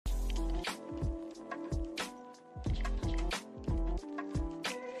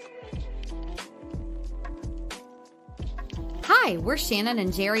Hi, we're Shannon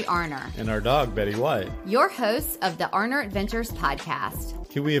and Jerry Arner. And our dog, Betty White. Your hosts of the Arner Adventures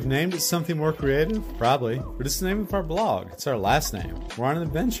podcast. Could we have named it something more creative? Probably. But it's the name of our blog. It's our last name. We're on an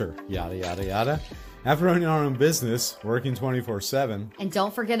adventure. Yada, yada, yada. After running our own business, working 24/7. And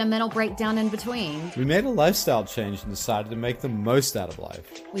don't forget a mental breakdown in between. We made a lifestyle change and decided to make the most out of life.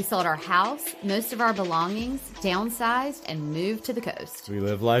 We sold our house, most of our belongings, downsized, and moved to the coast. We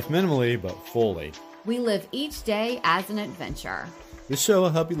live life minimally, but fully. We live each day as an adventure. This show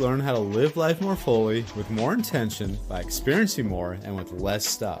will help you learn how to live life more fully, with more intention, by experiencing more, and with less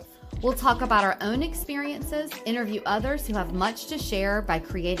stuff. We'll talk about our own experiences, interview others who have much to share by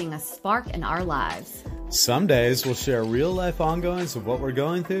creating a spark in our lives. Some days we'll share real-life ongoings of what we're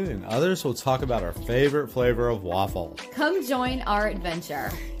going through, and others will talk about our favorite flavor of waffle. Come join our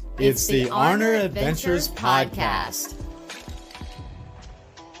adventure. It's the Arner Adventures Podcast.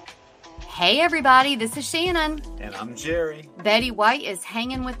 Hey everybody, this is Shannon. And I'm Jerry. Betty White is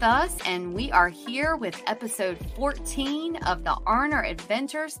hanging with us, and we are here with episode 14 of the Arner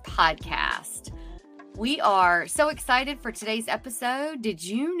Adventures Podcast. We are so excited for today's episode. Did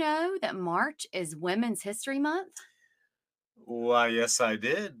you know that March is Women's History Month? Why, yes, I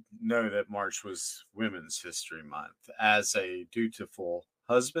did know that March was Women's History Month. As a dutiful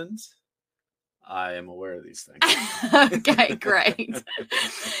husband, I am aware of these things. Okay, great.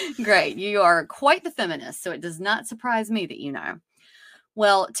 Great. You are quite the feminist, so it does not surprise me that you know.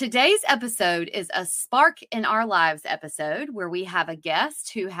 Well, today's episode is a Spark in Our Lives episode where we have a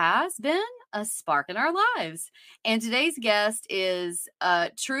guest who has been a spark in our lives. And today's guest is a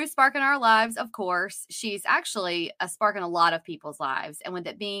true spark in our lives, of course. She's actually a spark in a lot of people's lives. And with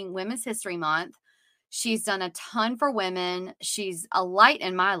it being Women's History Month, she's done a ton for women. She's a light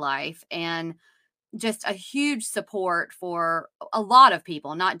in my life and just a huge support for a lot of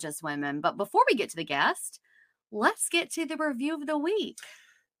people, not just women. But before we get to the guest, let's get to the review of the week.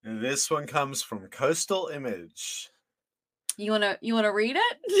 And this one comes from Coastal Image. You wanna read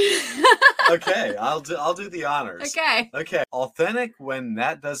it? Okay, I'll do the honors. Okay. Authentic when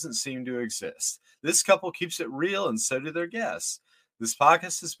that doesn't seem to exist. This couple keeps it real, and so do their guests. This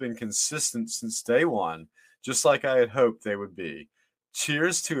podcast has been consistent since day one, just like I had hoped they would be.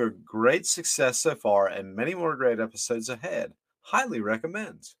 Cheers to a great success so far and many more great episodes ahead. Highly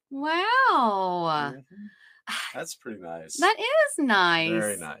recommend. Wow. Mm-hmm. That's pretty nice. That is nice.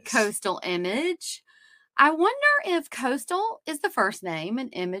 Very nice. Coastal Image. I wonder if Coastal is the first name and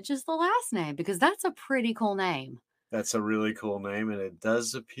Image is the last name, because that's a pretty cool name. That's a really cool name, and it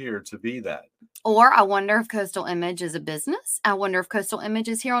does appear to be that. Or I wonder if Coastal Image is a business. I wonder if Coastal Image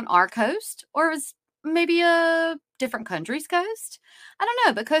is here on our coast, or is maybe a different country's coast. I don't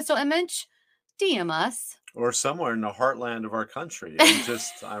know, but Coastal Image, DM us. Or somewhere in the heartland of our country. And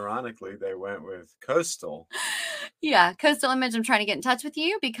just ironically, they went with Coastal. Yeah, Coastal Image, I'm trying to get in touch with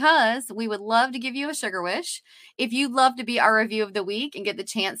you because we would love to give you a Sugar Wish. If you'd love to be our review of the week and get the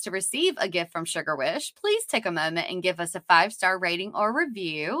chance to receive a gift from Sugar Wish, please take a moment and give us a 5-star rating or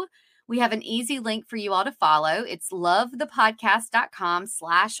review. We have an easy link for you all to follow. It's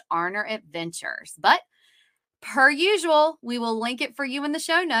lovethepodcast.com/Arner Adventures. But per usual, we will link it for you in the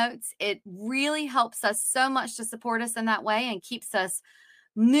show notes. It really helps us so much to support us in that way and keeps us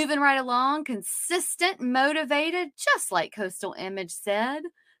moving right along, consistent, motivated, just like Coastal Image said.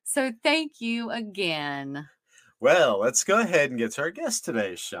 So thank you again. Well, let's go ahead and get to our guest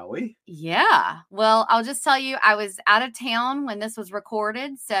today, shall we? Yeah. Well, I'll just tell you, I was out of town when this was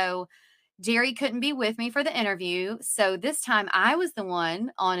recorded, so Jerry couldn't be with me for the interview. So this time I was the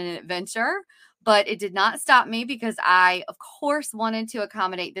one on an adventure. But it did not stop me because I, of course, wanted to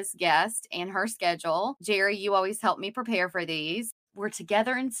accommodate this guest and her schedule. Jerry, you always help me prepare for these. We're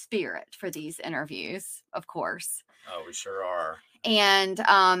together in spirit for these interviews, of course. Oh, we sure are.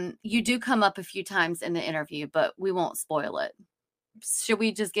 And you do come up a few times in the interview, but we won't spoil it. Should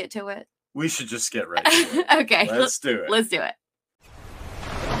we just get to it? We should just get right to it. Okay. Let's do it. Let's do it.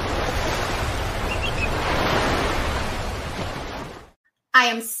 I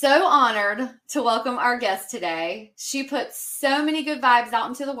am so honored to welcome our guest today. She puts so many good vibes out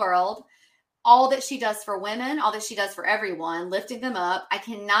into the world. All that she does for women, all that she does for everyone, lifting them up. I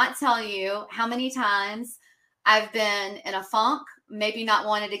cannot tell you how many times I've been in a funk, maybe not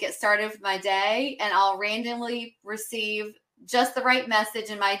wanting to get started with my day, and I'll randomly receive just the right message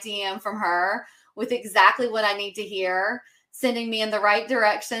in my DM from her with exactly what I need to hear, sending me in the right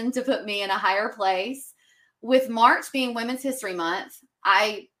direction to put me in a higher place. With March being Women's History Month,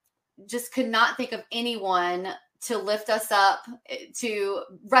 I just could not think of anyone to lift us up, to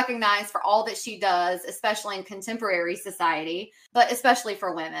recognize for all that she does, especially in contemporary society, but especially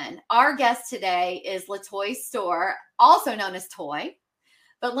for women. Our guest today is LaToi Storr, also known as Toi.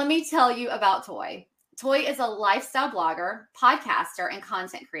 But let me tell you about Toi. Toi is a lifestyle blogger, podcaster, and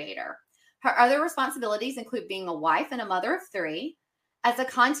content creator. Her other responsibilities include being a wife and a mother of 3. As a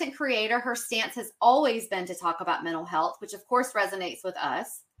content creator, her stance has always been to talk about mental health, which of course resonates with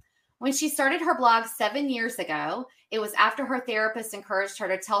us. When she started her blog 7 years ago, it was after her therapist encouraged her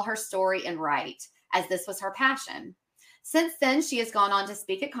to tell her story and write, as this was her passion. Since then, she has gone on to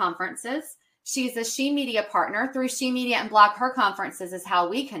speak at conferences. She's a She Media partner. Through She Media and Blog Her Conferences is how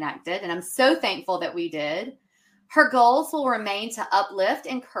we connected, and I'm so thankful that we did. Her goals will remain to uplift,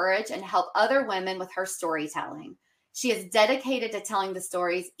 encourage, and help other women with her storytelling. She is dedicated to telling the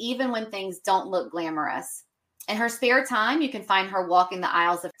stories even when things don't look glamorous. In her spare time, you can find her walking the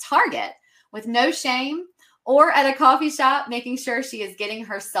aisles of Target with no shame, or at a coffee shop, making sure she is getting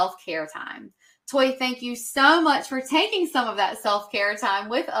her self-care time. Toi, thank you so much for taking some of that self-care time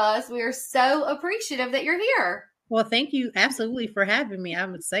with us. We are so appreciative that you're here. Well, thank you absolutely for having me.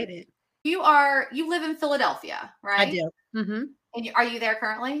 I'm excited. You live in Philadelphia, right? I do. Mm-hmm. And are you there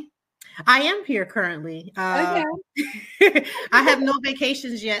currently? I am here currently. Okay. I have no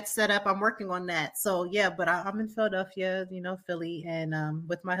vacations yet set up. I'm working on that. So yeah, but I'm in Philadelphia, Philly, and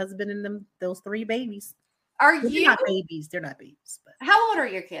with my husband and those 3 babies. They're not babies. They're not babies. But how old are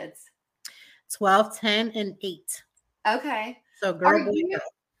your kids? 12, 10, and 8. Okay. So girl, boy, girl.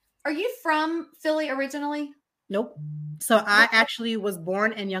 Are you from Philly originally? Nope. So I actually was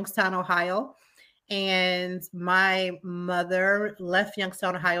born in Youngstown, Ohio. And my mother left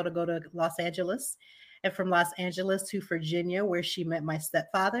Youngstown, Ohio to go to Los Angeles, and from Los Angeles to Virginia, where she met my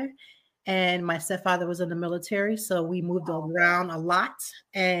stepfather. And my stepfather was in the military, so we moved around a lot.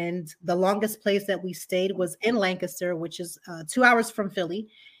 And the longest place that we stayed was in Lancaster, which is 2 hours from Philly.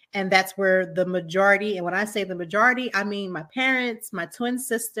 And that's where the majority, and when I say the majority, I mean my parents, my twin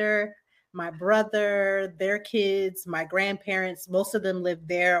sister, my brother, their kids, my grandparents, most of them live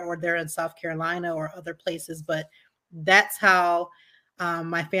there, or they're in South Carolina or other places. But that's how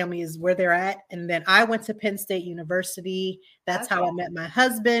my family is, where they're at. And then I went to Penn State University. That's how I met my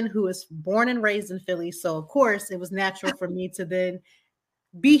husband, who was born and raised in Philly. So of course it was natural for me to then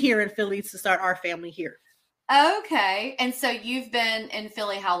be here in Philly to start our family here. Okay. And so you've been in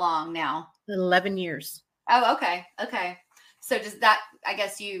Philly how long now? 11 years. Oh, okay. Okay. So does that, I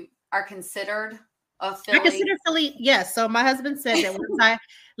guess you are considered a Philly? I consider Philly, yes. So my husband said that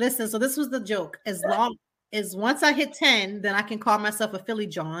listen, so this was the joke. As long as once I hit 10, then I can call myself a Philly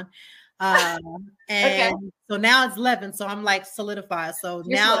John. And so now it's 11. So I'm like solidified. So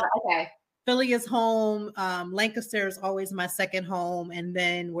now Philly is home. Lancaster is always my second home. And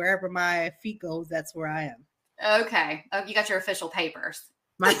then wherever my feet goes, that's where I am. Okay. Oh, you got your official papers.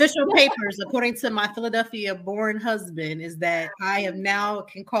 My official papers, according to my Philadelphia-born husband, is that I am now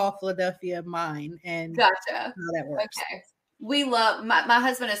can call Philadelphia mine. And gotcha. How that works. Okay. We love my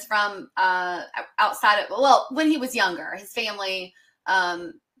husband is from outside of, well, when he was younger, his family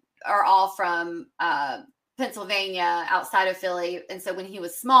are all from Pennsylvania, outside of Philly. And so when he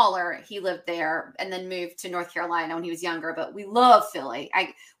was smaller, he lived there and then moved to North Carolina when he was younger. But we love Philly.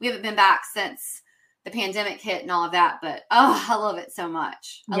 We haven't been back since the pandemic hit and all of that, but I love it so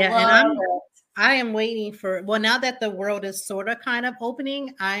much. I am waiting for, well, now that the world is sort of kind of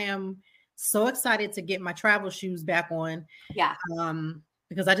opening, I am so excited to get my travel shoes back on. Yeah.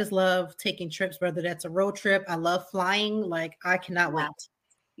 Because I just love taking trips, whether that's a road trip. I love flying. Like, I cannot wait.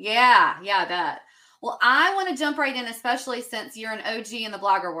 Yeah, I bet. Well, I want to jump right in, especially since you're an OG in the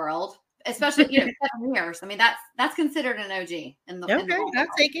blogger world, especially 7 years. I mean, that's considered an OG in the Okay, I'll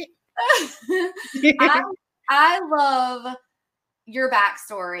take it. I love your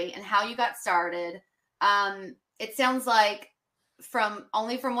backstory and how you got started. It sounds like from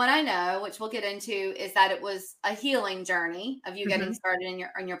what I know, which we'll get into, is that it was a healing journey of you getting started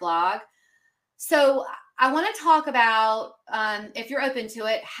in your blog. So I want to talk about, if you're open to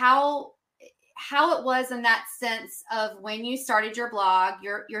it, how it was in that sense of when you started your blog,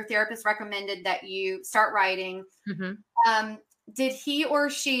 your therapist recommended that you start writing. Did he or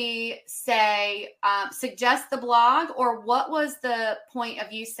she suggest the blog, or what was the point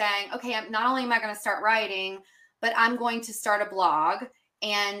of you saying, okay, not only am I going to start writing, but I'm going to start a blog?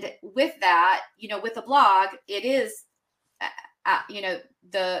 And with that, with a blog, it is,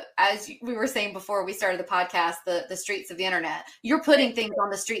 as we were saying before we started the podcast, the streets of the internet. You're putting things on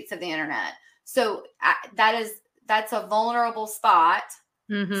the streets of the internet. So that's a vulnerable spot.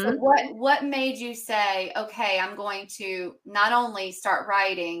 So what made you say, okay, I'm going to not only start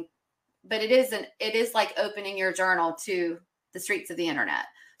writing, but it is like opening your journal to the streets of the internet.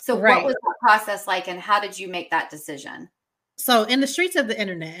 So Right. what was that process like, and how did you make that decision? So in the streets of the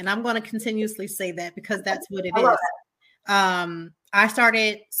internet, and I'm going to continuously say that because that's what it I love is. I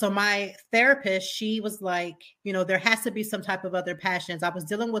started, so my therapist, she was like, there has to be some type of other passions. I was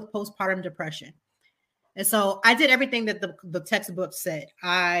dealing with postpartum depression. And so I did everything that the textbook said.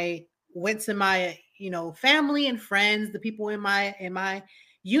 I went to my, family and friends, the people in my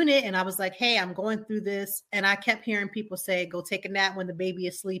unit, and I was like, hey, I'm going through this. And I kept hearing people say, go take a nap when the baby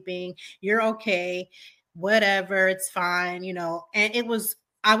is sleeping. You're okay. Whatever, it's fine, and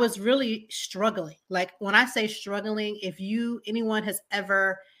I was really struggling. Like when I say struggling, if anyone has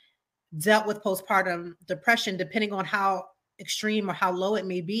ever dealt with postpartum depression, depending on how extreme or how low it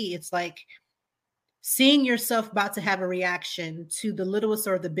may be, it's like seeing yourself about to have a reaction to the littlest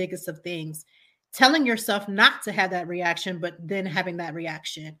or the biggest of things, telling yourself not to have that reaction, but then having that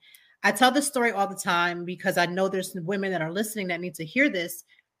reaction. I tell this story all the time because I know there's women that are listening that need to hear this.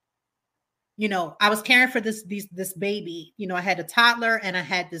 I was caring for this baby. I had a toddler and I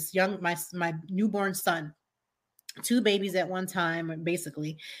had this my newborn son, 2 babies at one time,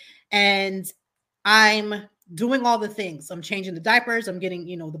 basically. And I'm doing all the things. I'm changing the diapers. I'm getting,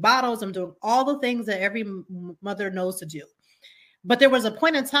 the bottles. I'm doing all the things that every mother knows to do. But there was a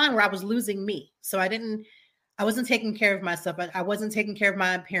point in time where I was losing me. So I wasn't taking care of myself. I wasn't taking care of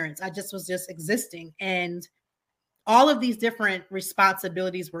my parents. I was just existing. And all of these different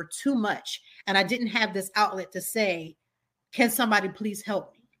responsibilities were too much. And I didn't have this outlet to say, can somebody please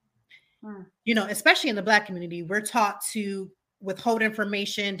help me? Especially in the Black community, we're taught to withhold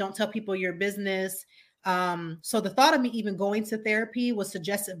information. Don't tell people your business. So the thought of me even going to therapy was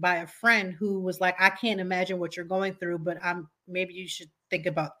suggested by a friend who was like, I can't imagine what you're going through, but maybe you should think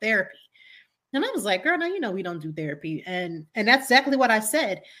about therapy. And I was like, girl, now we don't do therapy. And that's exactly what I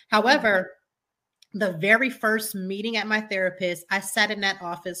said. However, the very first meeting at my therapist, I sat in that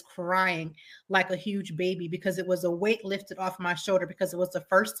office crying like a huge baby because it was a weight lifted off my shoulder because it was the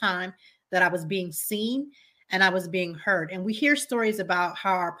first time that I was being seen and I was being heard. And we hear stories about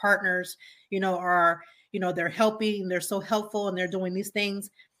how our partners, are, they're helping, they're so helpful and they're doing these things.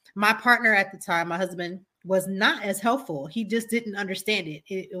 My partner at the time, my husband, was not as helpful. He just didn't understand it.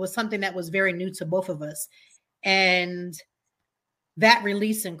 It was something that was very new to both of us. And that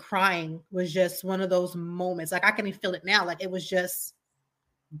release and crying was just one of those moments. Like I can even feel it now. Like it was just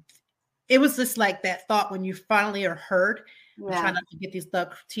like that thought when you finally are heard. Yeah. I'm trying not to get these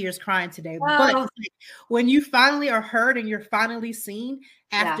tears crying today. Wow. But like when you finally are heard and you're finally seen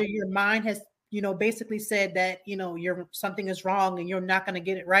after your mind has, basically said that, something is wrong and you're not going to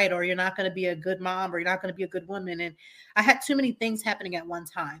get it right, or you're not going to be a good mom, or you're not going to be a good woman. And I had too many things happening at one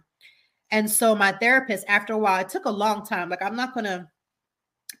time. And so my therapist, after a while, it took a long time. Like I'm not going to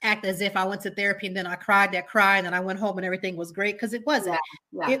act as if I went to therapy and then I cried that cry and then I went home and everything was great, because it wasn't.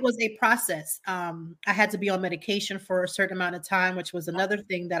 Yeah. It was a process. I had to be on medication for a certain amount of time, which was another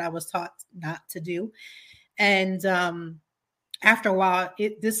thing that I was taught not to do. And after a while,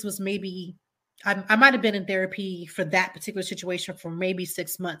 this was maybe, I might have been in therapy for that particular situation for maybe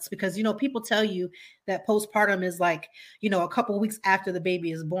 6 months, because, people tell you that postpartum is like, a couple of weeks after the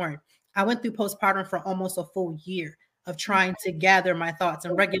baby is born. I went through postpartum for almost a full year of trying to gather my thoughts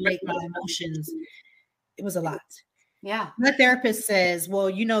and regulate my emotions. It was a lot. Yeah. My therapist says, well,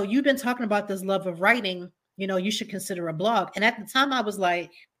 you've been talking about this love of writing, you should consider a blog. And at the time I was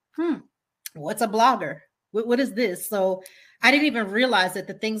like, what's a blogger? What is this? So I didn't even realize that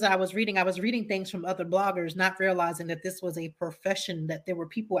the things that I was reading things from other bloggers, not realizing that this was a profession, that there were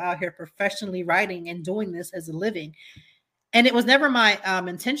people out here professionally writing and doing this as a living. And it was never my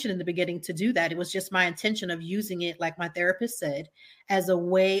intention in the beginning to do that. It was just my intention of using it, like my therapist said, as a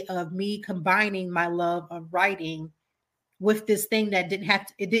way of me combining my love of writing with this thing that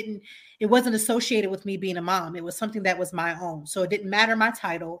it wasn't associated with me being a mom. It was something that was my own. So it didn't matter my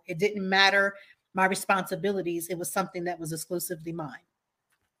title. It didn't matter my responsibilities. It was something that was exclusively mine.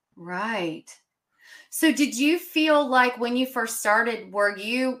 Right. So did you feel like when you first started, were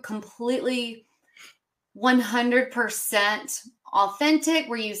you completely 100% authentic?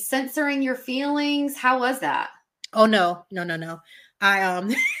 Were you censoring your feelings? How was that? Oh, no.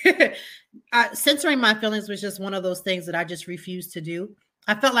 I censoring my feelings was just one of those things that I just refused to do.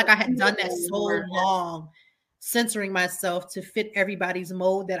 I felt like I had done that so long, censoring myself to fit everybody's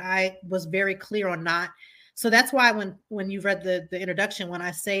mold that I was very clear on not. So that's why when you read the introduction, when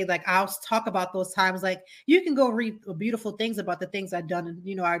I say, like, I'll talk about those times, like you can go read beautiful things about the things I've done.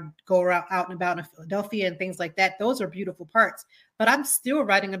 And, I go out and about in Philadelphia and things like that. Those are beautiful parts, but I'm still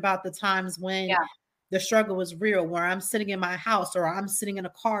writing about the times when the struggle was real, where I'm sitting in my house or I'm sitting in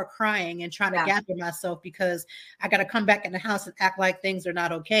a car crying and trying to gather myself because I got to come back in the house and act like things are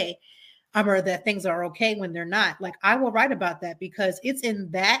not okay. Or that things are okay when they're not. Like, I will write about that because it's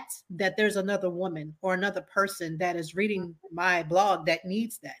in that there's another woman or another person that is reading my blog that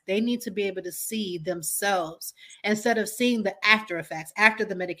needs that. They need to be able to see themselves instead of seeing the after effects after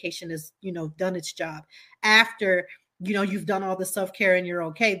the medication is, done its job, after, you've done all the self-care and you're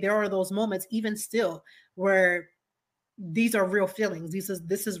okay. There are those moments even still where these are real feelings.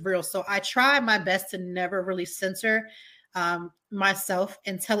 This is real. So I try my best to never really censor myself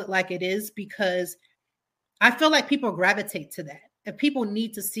and tell it like it is, because I feel like people gravitate to that and people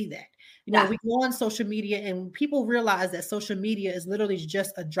need to see that. We go on social media and people realize that social media is literally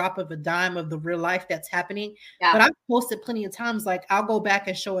just a drop of a dime of the real life that's happening. But I've posted plenty of times, like I'll go back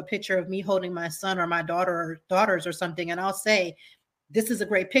and show a picture of me holding my son or my daughter or daughters or something, and I'll say, this is a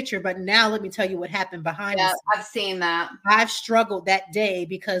great picture, but now let me tell you what happened behind the scenes. I've seen that. I've struggled that day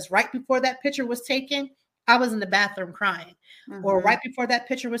because right before that picture was taken, I was in the bathroom crying. Or right before that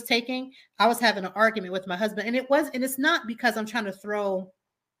picture was taken, I was having an argument with my husband. And it's not because I'm trying to throw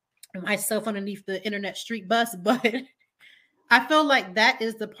myself underneath the internet street bus, but I feel like that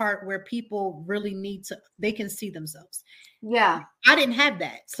is the part where people really they can see themselves. Yeah. I didn't have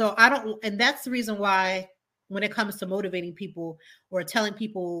that. So and that's the reason why when it comes to motivating people or telling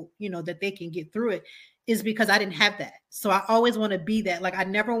people, that they can get through it, is because I didn't have that. So I always want to be that. Like, I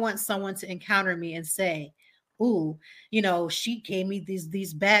never want someone to encounter me and say, ooh, she gave me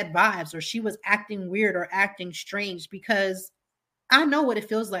these bad vibes, or she was acting weird or acting strange, because I know what it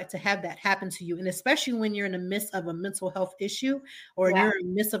feels like to have that happen to you. And especially when you're in the midst of a mental health issue, or you're in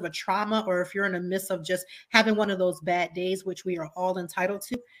the midst of a trauma, or if you're in the midst of just having one of those bad days, which we are all entitled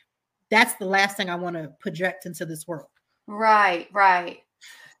to. That's the last thing I want to project into this world. Right.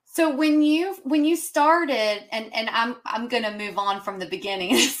 So when you started, and I'm going to move on from the beginning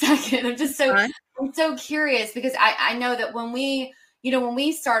in a second. I'm so curious, because I know that when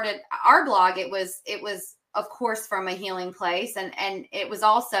we started our blog, it was of course from a healing place, and it was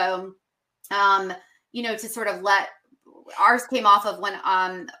also to sort of let ours came off of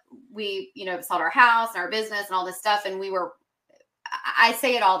when we sold our house and our business and all this stuff, and I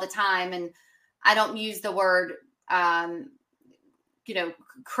say it all the time, and I don't use the word,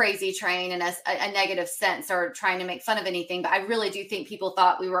 crazy train in a negative sense or trying to make fun of anything. But I really do think people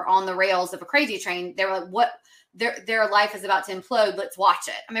thought we were on the rails of a crazy train. They were like, what? Their life is about to implode. Let's watch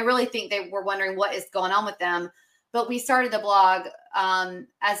it. I mean, I really think they were wondering what is going on with them. But we started the blog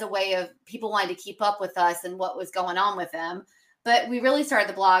as a way of people wanting to keep up with us and what was going on with them. But we really started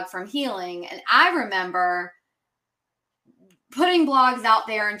the blog from healing. And I remember putting blogs out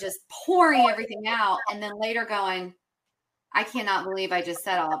there and just pouring everything out, and then later going, I cannot believe I just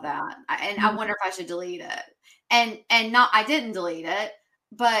said all of that. And I wonder if I should delete it. And I didn't delete it,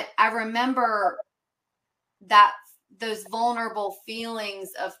 but I remember that those vulnerable feelings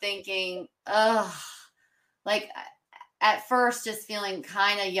of thinking, like at first just feeling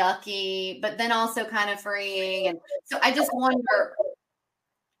kind of yucky, but then also kind of freeing. And so I just wonder,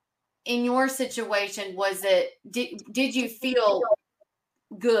 in your situation, did you feel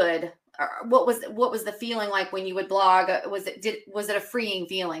good? Or what was the feeling like when you would blog? Was it a freeing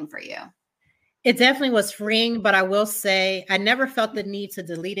feeling for you? It definitely was freeing, but I will say I never felt the need to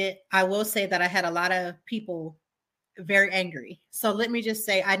delete it. I will say that I had a lot of people very angry. So let me just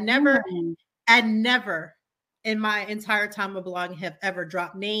say, I never in my entire time of blogging have ever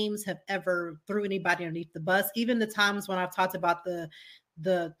dropped names, have ever threw anybody underneath the bus. Even the times when I've talked about the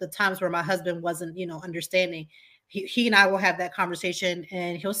times where my husband wasn't, understanding. He and I will have that conversation,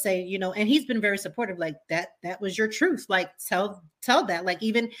 and he'll say, and he's been very supportive, like that was your truth. Like, tell that, like,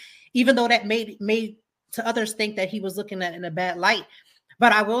 even though that made to others think that he was looking at it in a bad light.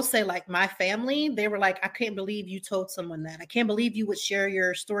 But I will say, like, my family, they were like, I can't believe you told someone that. I can't believe you would share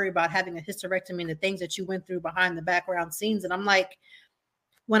your story about having a hysterectomy and the things that you went through behind the background scenes. And I'm like,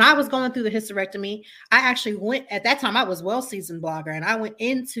 when I was going through the hysterectomy, I actually went, at that time, I was well-seasoned blogger, and I went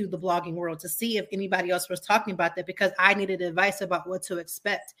into the blogging world to see if anybody else was talking about that, because I needed advice about what to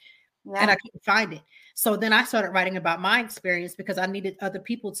expect. Yeah. And I couldn't find it. So then I started writing about my experience, because I needed other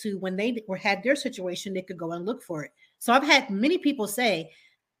people to, when they had their situation, they could go and look for it. So I've had many people say,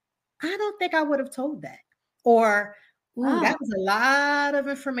 I don't think I would have told that. Or, that was a lot of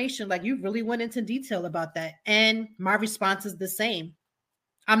information. Like, you really went into detail about that. And my response is the same.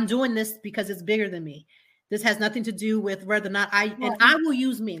 I'm doing this because it's bigger than me. This has nothing to do with whether or not I will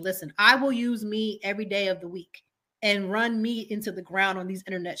use me. Listen, I will use me every day of the week and run me into the ground on these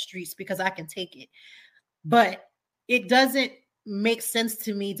internet streets, because I can take it. But it doesn't make sense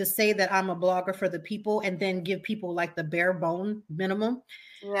to me to say that I'm a blogger for the people and then give people like the bare bone minimum.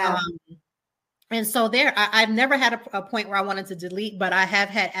 Yeah. And so there, I've never had a point where I wanted to delete, but I have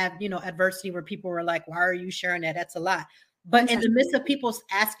had, adversity where people were like, why are you sharing that? That's a lot. But in the midst of people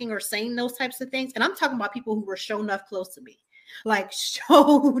asking or saying those types of things, and I'm talking about people who were show enough close to me, like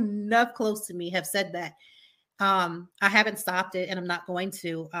show enough close to me have said that. I haven't stopped it and I'm not going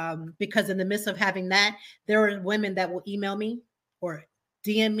to, because in the midst of having that, there are women that will email me or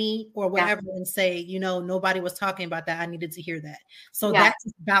DM me or whatever and say, nobody was talking about that. I needed to hear that. So that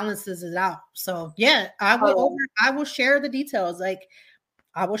just balances it out. So yeah, I will share the details. Like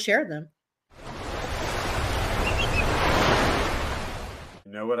I will share them.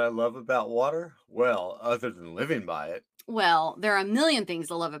 You know what I love about water? Well, other than living by it. Well, there are a million things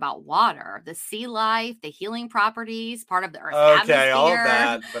to love about water. The sea life, the healing properties, part of the Earth's atmosphere. Okay, all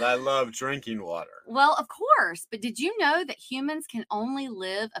that, but I love drinking water. Well, of course. But did you know that humans can only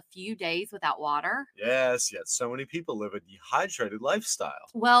live a few days without water? Yes, yet so many people live a dehydrated lifestyle.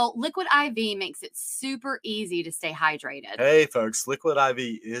 Well, Liquid IV makes it super easy to stay hydrated. Hey, folks, Liquid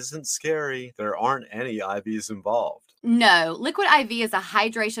IV isn't scary. There aren't any IVs involved. No, Liquid IV is a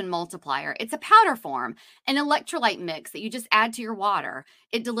hydration multiplier. It's a powder form, an electrolyte mix that you just add to your water.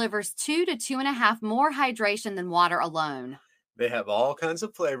 It delivers 2 to 2.5 more hydration than water alone. They have all kinds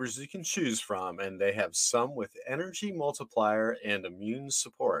of flavors you can choose from, and they have some with energy multiplier and immune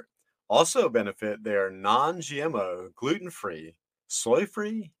support. Also a benefit, they are non-GMO, gluten-free,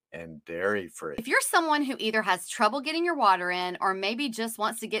 soy-free, and dairy-free. If you're someone who either has trouble getting your water in or maybe just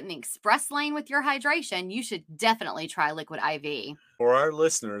wants to get in the express lane with your hydration, you should definitely try Liquid IV. For our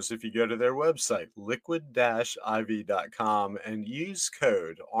listeners, if you go to their website, liquid-iv.com, and use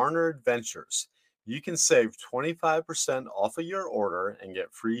code ARNERADVENTURES, you can save 25% off of your order and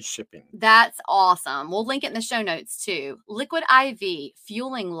get free shipping. That's awesome. We'll link it in the show notes too. Liquid IV,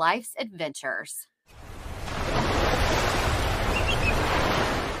 fueling life's adventures.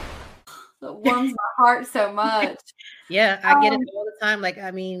 It warms my heart so much. Yeah, I get it all the time. Like,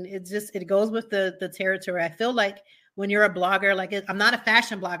 I mean, it goes with the territory. I feel like when you're a blogger, like I'm not a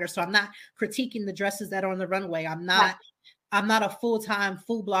fashion blogger, so I'm not critiquing the dresses that are on the runway. I'm not a full-time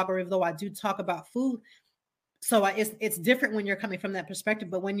food blogger, even though I do talk about food. So it's different when you're coming from that perspective.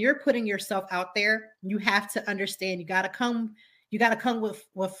 But when you're putting yourself out there, you have to understand you got to come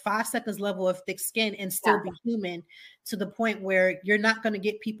with 5 seconds level of thick skin and still be human, to the point where you're not going to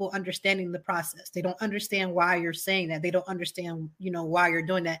get people understanding the process. They don't understand why you're saying that. They don't understand, why you're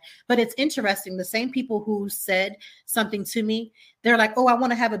doing that. But it's interesting. The same people who said something to me, they're like, oh, I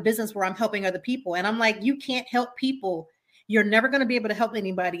want to have a business where I'm helping other people. And I'm like, you can't help people. You're never going to be able to help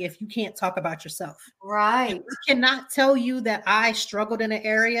anybody if you can't talk about yourself. Right. I cannot tell you that I struggled in an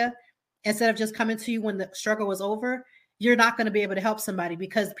area instead of just coming to you when the struggle was over. You're not going to be able to help somebody,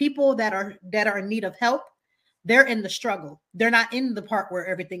 because people that are in need of help, they're in the struggle. They're not in the part where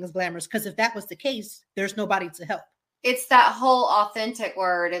everything is glamorous, because if that was the case, there's nobody to help. It's that whole authentic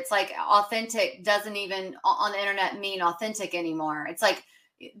word. It's like authentic doesn't even on the internet mean authentic anymore. It's like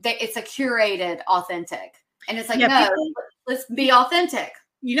it's a curated authentic. And it's like, let's be authentic.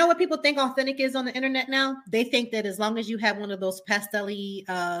 You know what people think authentic is on the internet now? They think that as long as you have one of those pastel-y,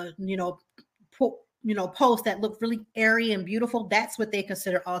 posts that look really airy and beautiful, that's what they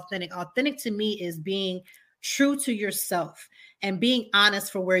consider authentic. Authentic to me is being true to yourself and being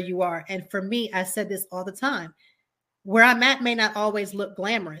honest for where you are. And for me, I said this all the time, where I'm at may not always look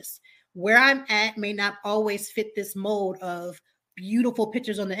glamorous. Where I'm at may not always fit this mold of beautiful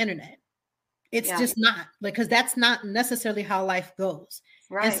pictures on the internet. It's just not, because that's not necessarily how life goes.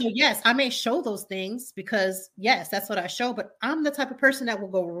 Right. And so, yes, I may show those things because, yes, that's what I show. But I'm the type of person that will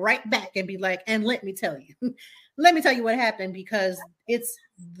go right back and be like, and let me tell you what happened, because it's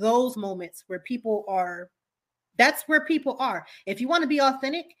those moments where people are. That's where people are. If you want to be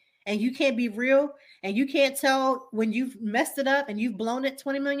authentic and you can't be real and you can't tell when you've messed it up and you've blown it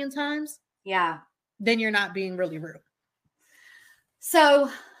 20 million times. Yeah. Then you're not being really real. So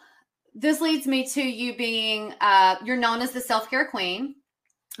this leads me to you being, you're known as the self-care queen.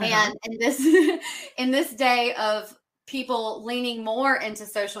 And in this day of people leaning more into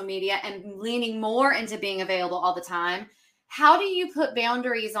social media and leaning more into being available all the time, how do you put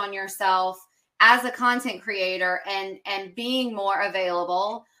boundaries on yourself as a content creator and being more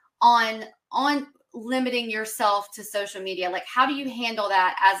available on limiting yourself to social media? Like, how do you handle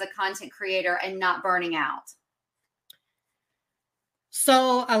that as a content creator and not burning out?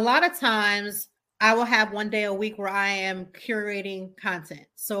 So a lot of times I will have one day a week where I am curating content.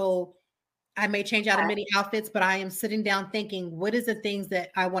 So I may change out of many outfits, but I am sitting down thinking, what is the things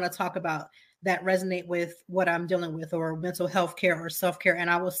that I want to talk about that resonate with what I'm dealing with, or mental health care or self-care. And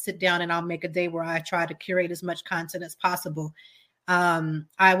I will sit down and I'll make a day where I try to curate as much content as possible.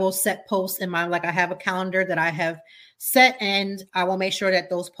 I will set posts in my, like I have a calendar that I have set, and I will make sure that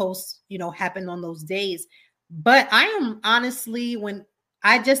those posts, happen on those days. But I am honestly, when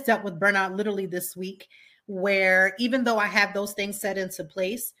I just dealt with burnout literally this week, where even though I have those things set into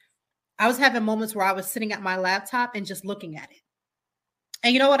place, I was having moments where I was sitting at my laptop and just looking at it.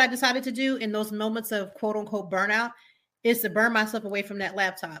 And you know what I decided to do in those moments of quote unquote burnout is to burn myself away from that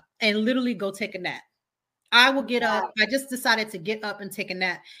laptop and literally go take a nap. I will get up. I just decided to get up and take a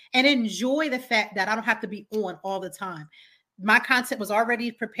nap and enjoy the fact that I don't have to be on all the time. My content was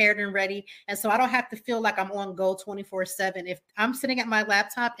already prepared and ready. And so I don't have to feel like I'm on go 24/7. If I'm sitting at my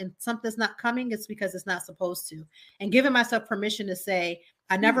laptop and something's not coming, it's because it's not supposed to. And giving myself permission to say,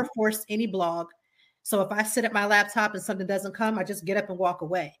 I never forced any blog. So if I sit at my laptop and something doesn't come, I just get up and walk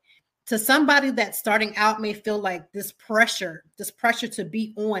away. To somebody that's starting out may feel like this pressure to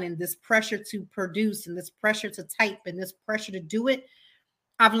be on, and this pressure to produce, and this pressure to type, and this pressure to do it.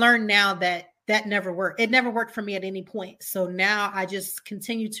 I've learned now that never worked. It never worked for me at any point. So now I just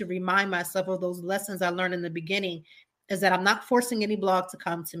continue to remind myself of those lessons I learned in the beginning, is that I'm not forcing any blog to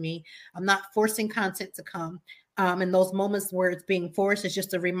come to me. I'm not forcing content to come. In those moments where it's being forced, it's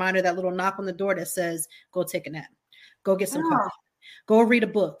just a reminder, that little knock on the door that says, go take a nap, go get some coffee, go read a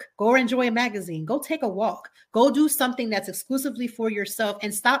book, go enjoy a magazine, go take a walk, go do something that's exclusively for yourself,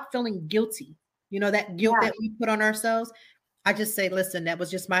 and stop feeling guilty. That guilt that we put on ourselves. I just say, listen, that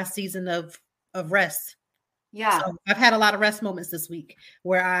was just my season of rest. Yeah. So I've had a lot of rest moments this week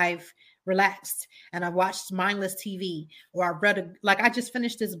where I've relaxed and I watched mindless TV, or I read I just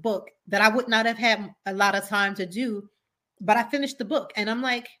finished this book that I would not have had a lot of time to do, but I finished the book and I'm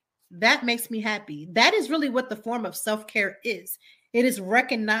like, that makes me happy. That is really what the form of self-care is. It is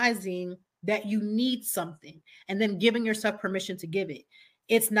recognizing that you need something and then giving yourself permission to give it.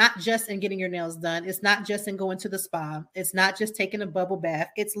 It's not just in getting your nails done. It's not just in going to the spa. It's not just taking a bubble bath.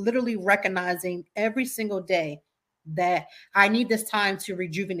 It's literally recognizing every single day that I need this time to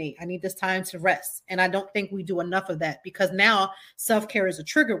rejuvenate. I need this time to rest. And I don't think we do enough of that, because now self-care is a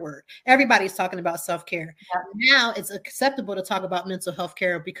trigger word. Everybody's talking about self-care. Yeah. Now it's acceptable to talk about mental health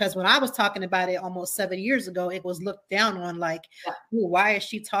care, because when I was talking about it almost 7 years ago, it was looked down on, like, why is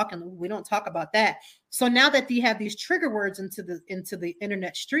she talking? We don't talk about that. So now that you have these trigger words into the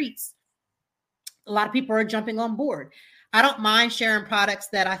internet streets, a lot of people are jumping on board. I don't mind sharing products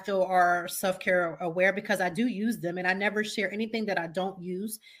that I feel are self-care aware, because I do use them, and I never share anything that I don't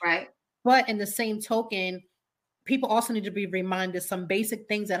use. Right. But in the same token, people also need to be reminded some basic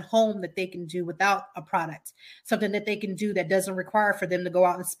things at home that they can do without a product, something that they can do that doesn't require for them to go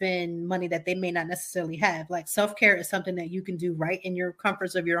out and spend money that they may not necessarily have. Like, self-care is something that you can do right in your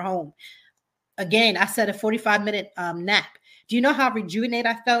comforts of your home. Again, I said a 45-minute nap. Do you know how rejuvenated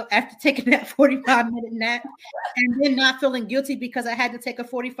I felt after taking that 45-minute nap, and then not feeling guilty because I had to take a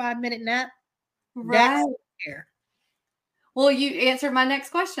 45-minute nap? Right. That's self-care. Well, you answered my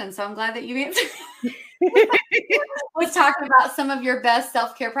next question, so I'm glad that you answered. Was talking about some of your best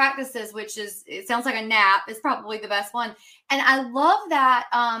self-care practices, which is, it sounds like a nap is probably the best one. And I love that.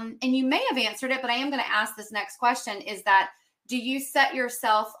 And you may have answered it, but I am going to ask this next question, is that, do you set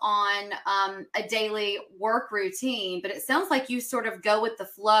yourself on a daily work routine? But it sounds like you sort of go with the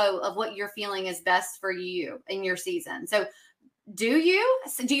flow of what you're feeling is best for you in your season. So do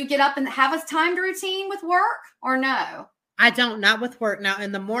you get up and have a timed routine with work, or no? I don't, not with work. Now,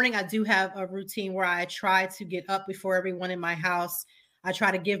 in the morning, I do have a routine where I try to get up before everyone in my house. I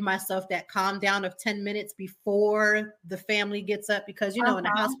try to give myself that calm down of 10 minutes before the family gets up, because, in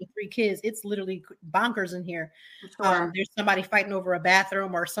a house with 3 kids, it's literally bonkers in here. Sure. There's somebody fighting over a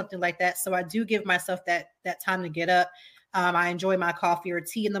bathroom or something like that. So I do give myself that time to get up. I enjoy my coffee or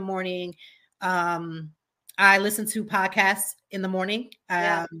tea in the morning. I listen to podcasts in the morning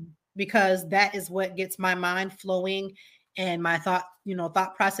because that is what gets my mind flowing and my thought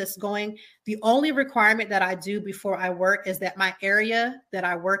process going. The only requirement that I do before I work is that my area that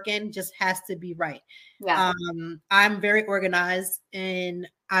I work in just has to be right. Yeah. I'm very organized, and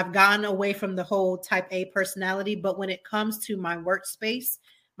I've gone away from the whole type A personality, but when it comes to my workspace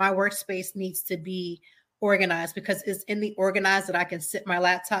needs to be organized, because it's in the organized that I can sit my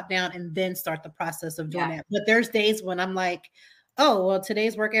laptop down and then start the process of doing that. But there's days when I'm like, oh, well,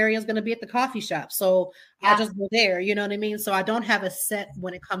 today's work area is going to be at the coffee shop, so I'll just go there. You know what I mean? So I don't have a set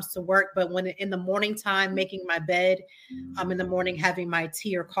when it comes to work, but when in the morning time, making my bed, in the morning, having my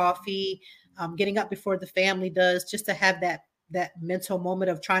tea or coffee, getting up before the family does, just to have that that mental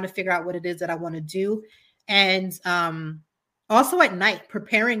moment of trying to figure out what it is that I want to do. And also at night,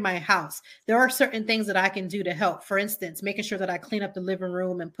 preparing my house. There are certain things that I can do to help. For instance, making sure that I clean up the living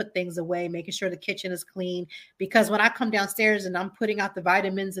room and put things away, making sure the kitchen is clean. Because when I come downstairs and I'm putting out the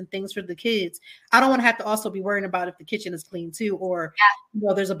vitamins and things for the kids, I don't want to have to also be worrying about if the kitchen is clean too, or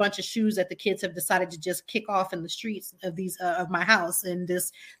there's a bunch of shoes that the kids have decided to just kick off in the streets of these of my house and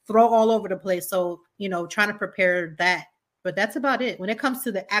just throw all over the place. So, trying to prepare that. But that's about it. When it comes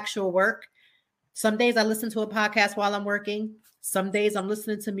to the actual work, some days I listen to a podcast while I'm working. Some days I'm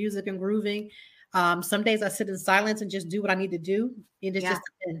listening to music and grooving. Some days I sit in silence and just do what I need to do. It just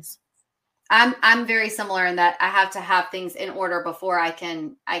depends. I'm very similar in that I have to have things in order before I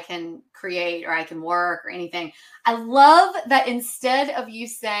can create or I can work or anything. I love that instead of you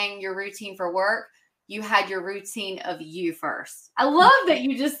saying your routine for work, you had your routine of you first. I love that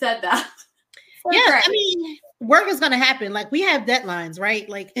you just said that. Yeah, great. I mean, work is going to happen. Like, we have deadlines, right?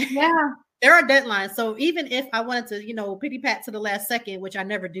 Like, there are deadlines. So even if I wanted to, pity pat to the last second, which I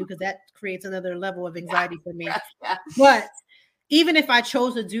never do because that creates another level of anxiety for me. Yeah. But even if I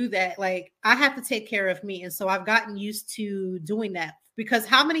chose to do that, like, I have to take care of me. And so I've gotten used to doing that, because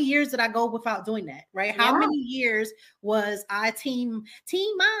how many years did I go without doing that, right? How many years was I team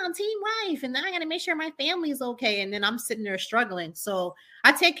mom, team wife, and I got to make sure my family is okay. And then I'm sitting there struggling. So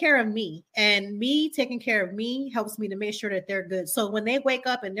I take care of me, and me taking care of me helps me to make sure that they're good. So when they wake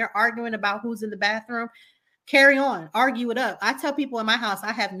up and they're arguing about who's in the bathroom, carry on, argue it up. I tell people in my house,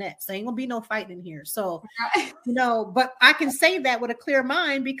 I have nets. There ain't gonna be no fighting in here. So, but I can say that with a clear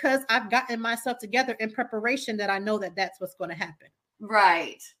mind because I've gotten myself together in preparation that I know that that's what's going to happen.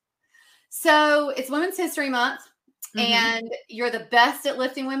 Right. So it's Women's History Month, and you're the best at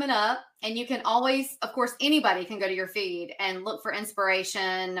lifting women up. And you can always, of course, anybody can go to your feed and look for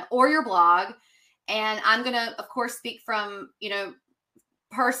inspiration or your blog. And I'm going to, of course, speak from,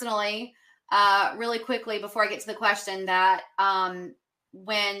 personally, really quickly before I get to the question, that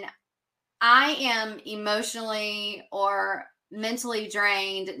when I am emotionally or mentally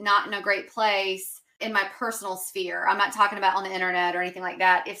drained, not in a great place in my personal sphere, I'm not talking about on the internet or anything like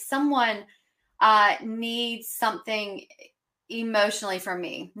that. If someone needs something emotionally from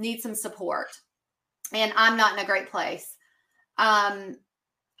me, needs some support, and I'm not in a great place,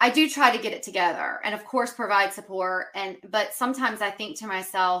 I do try to get it together and, of course, provide support. But sometimes I think to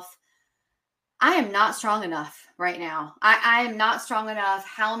myself, I am not strong enough right now. I am not strong enough.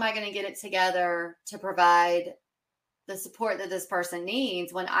 How am I going to get it together to provide the support that this person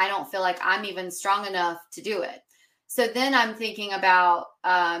needs when I don't feel like I'm even strong enough to do it? So then I'm thinking about,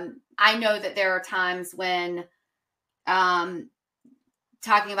 I know that there are times when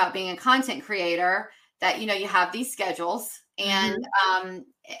talking about being a content creator that, you have these schedules, and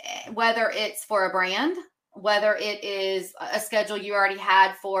whether it's for a brand, whether it is a schedule you already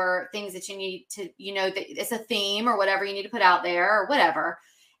had for things that you need to, that it's a theme or whatever you need to put out there or whatever.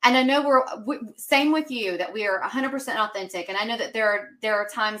 And I know we're same with you, that we are 100% authentic. And I know that there are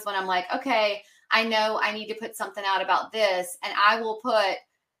times when I'm like, okay, I know I need to put something out about this. And I will put,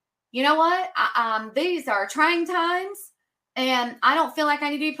 you know what? These are trying times, and I don't feel like I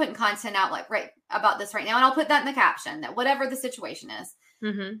need to be putting content out right about this right now. And I'll put that in the caption, that whatever the situation is.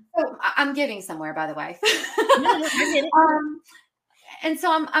 So I'm getting somewhere, by the way. I get it. And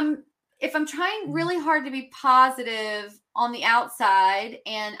so I'm if I'm trying really hard to be positive on the outside,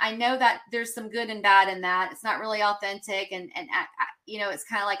 and I know that there's some good and bad in that, it's not really authentic, and it's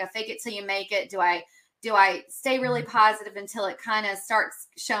kind of like a fake it till you make it. Do I stay really positive until it kind of starts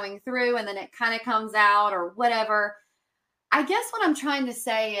showing through, and then it kind of comes out or whatever? I guess what I'm trying to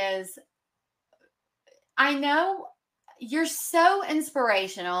say is, I know you're so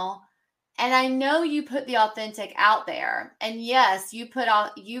inspirational, and I know you put the authentic out there. And yes, you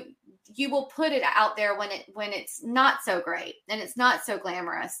will put it out there when it's not so great and it's not so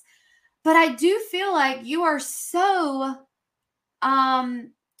glamorous. But I do feel like you are so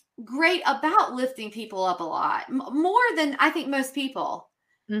great about lifting people up a lot, more than I think most people.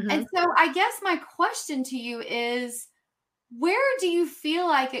 And so I guess my question to you is, where do you feel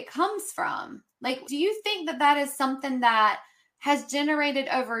like it comes from? Like, do you think that is something that has generated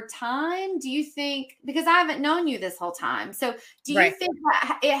over time? Do you think, because I haven't known you this whole time, so do you think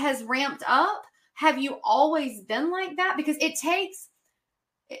that it has ramped up? Have you always been like that? Because it takes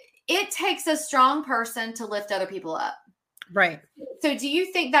a strong person to lift other people up. Right. So do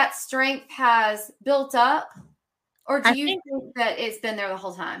you think that strength has built up, or do you think that it's been there the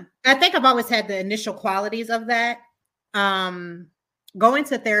whole time? I think I've always had the initial qualities of that. Going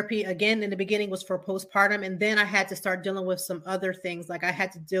to therapy again in the beginning was for postpartum, and then I had to start dealing with some other things. Like I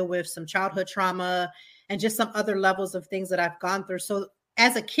had to deal with some childhood trauma, and just some other levels of things that I've gone through. So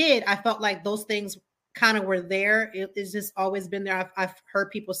as a kid, I felt like those things kind of were there. It's just always been there. I've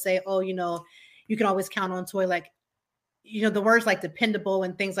heard people say, oh, you know, you can always count on Toi. Like, you know, the words like dependable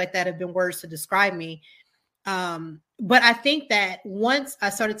and things like that have been words to describe me. But I think that once I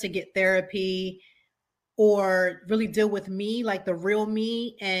started to get therapy or really deal with me, like the real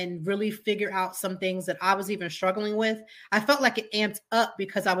me, and really figure out some things that I was even struggling with, I felt like it amped up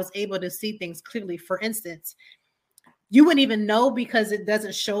because I was able to see things clearly. For instance, you wouldn't even know because it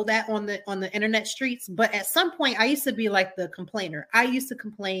doesn't show that on the internet streets. But at some point, I used to be like the complainer. I used to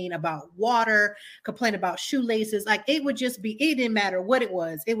complain about water, complain about shoelaces. Like it would just be, it didn't matter what it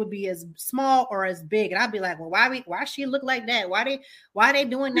was. It would be as small or as big. And I'd be like, well, why she look like that? Why they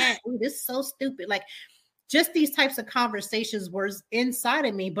doing that? Ooh, this is so stupid. Like just these types of conversations were inside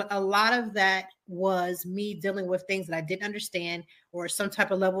of me. But a lot of that was me dealing with things that I didn't understand or some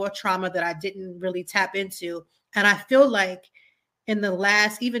type of level of trauma that I didn't really tap into. And I feel like in the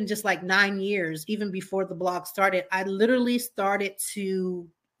last, even just like 9 years, even before the blog started, I literally started to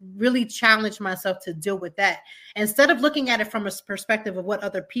really challenge myself to deal with that. Instead of looking at it from a perspective of what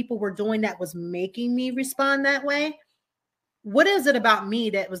other people were doing that was making me respond that way, what is it about me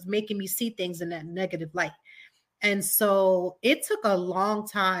that was making me see things in that negative light? And so it took a long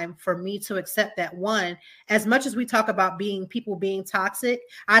time for me to accept that. One, as much as we talk about people being toxic,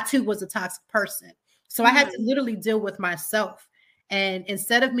 I too was a toxic person. So I had to literally deal with myself. And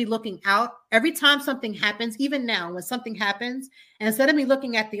instead of me looking out, every time something happens, even now when something happens, and instead of me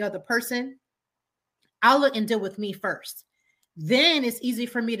looking at the other person, I'll look and deal with me first. Then it's easy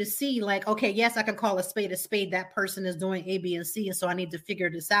for me to see like, okay, yes, I can call a spade a spade. That person is doing A, B, and C. And so I need to figure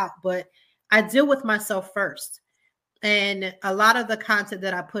this out. But I deal with myself first. And a lot of the content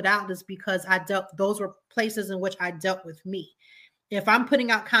that I put out is because those were places in which I dealt with me. If I'm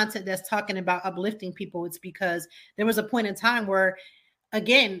putting out content that's talking about uplifting people, it's because there was a point in time where,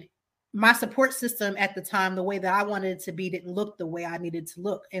 again, my support system at the time, the way that I wanted it to be, didn't look the way I needed to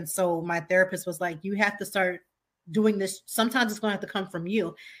look. And so my therapist was like, you have to start doing this. Sometimes it's going to have to come from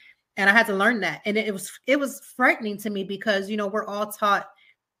you. And I had to learn that. And it was frightening to me because, you know, we're all taught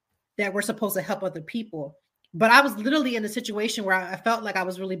that we're supposed to help other people. But I was literally in a situation where I felt like I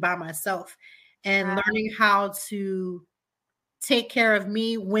was really by myself, and learning how to take care of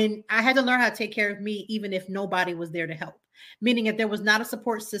me when I had to learn how to take care of me, even if nobody was there to help. Meaning if there was not a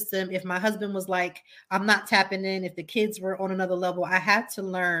support system, if my husband was like, I'm not tapping in, if the kids were on another level, I had to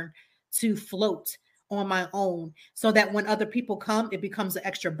learn to float on my own so that when other people come, it becomes an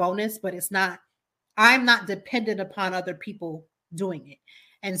extra bonus, but I'm not dependent upon other people doing it.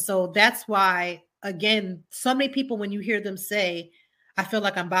 And so that's why, again, so many people, when you hear them say, I feel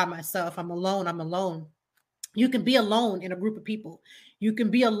like I'm by myself, I'm alone. You can be alone in a group of people. You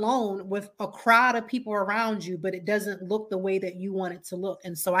can be alone with a crowd of people around you, but it doesn't look the way that you want it to look.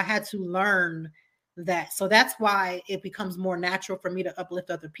 And so I had to learn that. So that's why it becomes more natural for me to uplift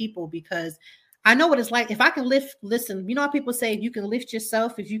other people, because I know what it's like. If I can listen, you know how people say, if you can lift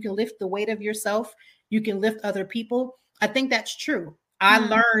yourself, if you can lift the weight of yourself, you can lift other people. I think that's true. I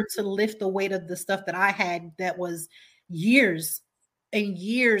learned to lift the weight of the stuff that I had that was years and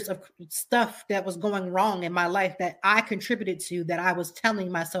years of stuff that was going wrong in my life that I contributed to, that I was telling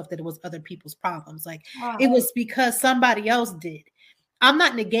myself that it was other people's problems. Like it was because somebody else did. I'm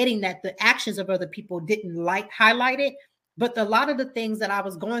not negating that the actions of other people didn't highlight it, but a lot of the things that I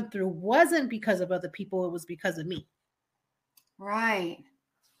was going through wasn't because of other people. It was because of me. Right.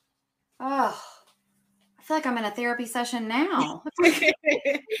 Oh, I feel like I'm in a therapy session now. With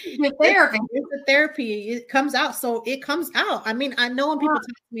therapy. It's a therapy. It comes out. So it comes out. I mean, I know when people talk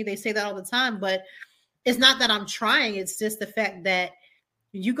to me, they say that all the time, but it's not that I'm trying. It's just the fact that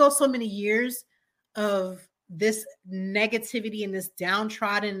you go so many years of this negativity and this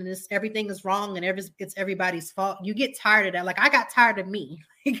downtrodden and this everything is wrong and it's everybody's fault. You get tired of that. Like I got tired of me.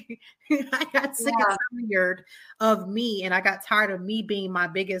 I got sick and tired of me, and I got tired of me being my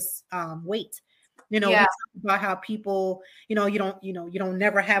biggest weight. You know, we talk about how people, you don't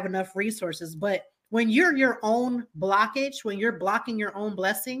never have enough resources. But when you're your own blockage, when you're blocking your own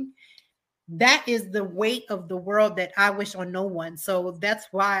blessing, that is the weight of the world that I wish on no one. So that's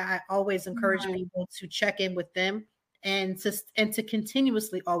why I always encourage people to check in with them and to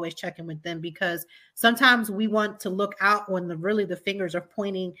continuously always check in with them, because sometimes we want to look out when the fingers are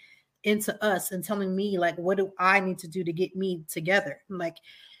pointing into us and telling me like, what do I need to do to get me together? Like,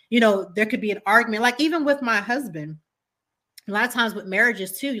 there could be an argument, like even with my husband, a lot of times with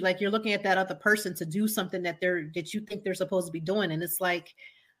marriages too, like you're looking at that other person to do something that you think they're supposed to be doing. And it's like,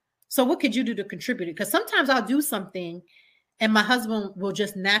 so what could you do to contribute? Because sometimes I'll do something and my husband will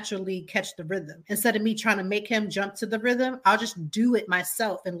just naturally catch the rhythm. Instead of me trying to make him jump to the rhythm, I'll just do it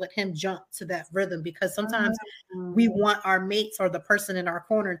myself and let him jump to that rhythm, because sometimes we want our mates or the person in our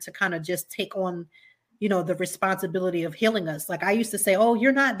corner to kind of just take on, the responsibility of healing us. Like I used to say, oh,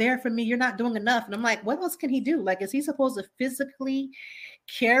 you're not there for me, you're not doing enough. And I'm like, what else can he do? Like, is he supposed to physically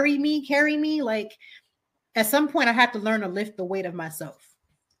carry me? Like at some point I have to learn to lift the weight of myself.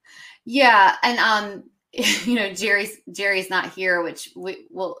 Yeah. And Jerry's not here, which we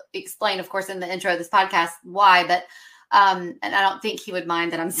will explain, of course, in the intro of this podcast why, but and I don't think he would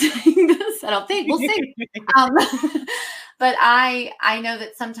mind that I'm saying this. I don't think. We'll see. But I know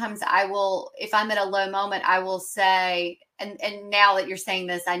that sometimes I will, if I'm at a low moment, I will say, and now that you're saying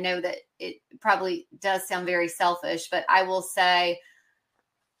this, I know that it probably does sound very selfish, but I will say,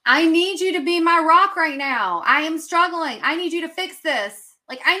 I need you to be my rock right now. I am struggling. I need you to fix this.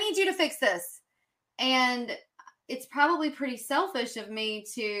 Like, I need you to fix this. And it's probably pretty selfish of me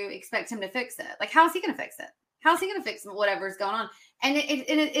to expect him to fix it. Like, how is he going to fix it? How's he going to fix whatever's going on? And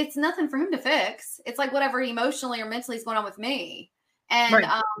it's nothing for him to fix. It's like whatever emotionally or mentally is going on with me. And,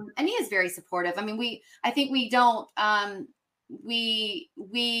 right. And he is very supportive. I mean,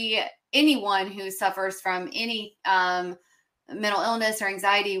 anyone who suffers from any, mental illness or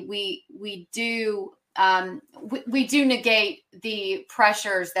anxiety, we do negate the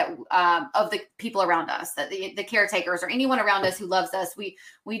pressures that of the people around us, that the caretakers or anyone around us who loves us, we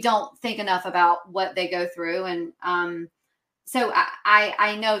don't think enough about what they go through. And so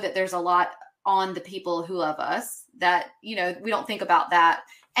I know that there's a lot on the people who love us that, we don't think about that.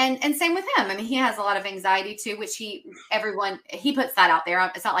 And same with him. I mean, he has a lot of anxiety too, which he puts that out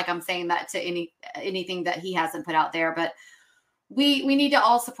there. It's not like I'm saying that to anything that he hasn't put out there, but we need to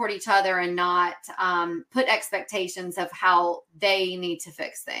all support each other and not put expectations of how they need to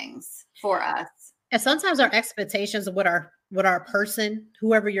fix things for us. And sometimes our expectations of what our person,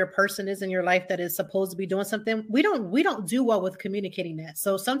 whoever your person is in your life that is supposed to be doing something, we don't do well with communicating that.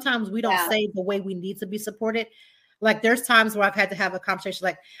 So sometimes we don't say the way we need to be supported. Like there's times where I've had to have a conversation.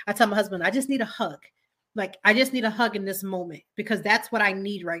 Like I tell my husband, I just need a hug. Like I just need a hug in this moment because that's what I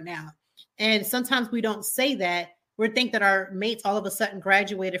need right now. And sometimes we don't say that. We think that our mates all of a sudden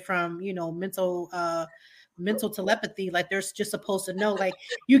graduated from, mental telepathy. Like they're just supposed to know, like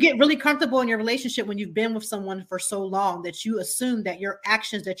you get really comfortable in your relationship when you've been with someone for so long that you assume that your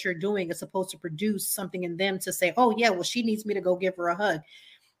actions that you're doing is supposed to produce something in them to say, oh yeah, well, she needs me to go give her a hug.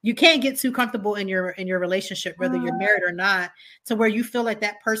 You can't get too comfortable in your relationship, whether you're married or not, to where you feel like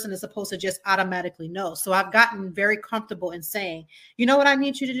that person is supposed to just automatically know. So I've gotten very comfortable in saying, you know what I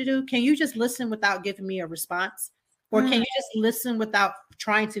need you to do? Can you just listen without giving me a response? Or can you just listen without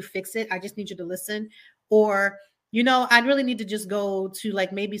trying to fix it? I just need you to listen. Or, I really need to just go to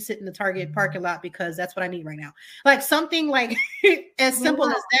like maybe sit in the Target parking lot because that's what I need right now. Like something like as simple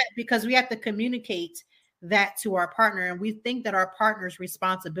as that, because we have to communicate that to our partner. And we think that our partner's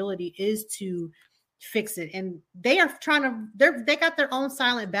responsibility is to fix it. And they are they got their own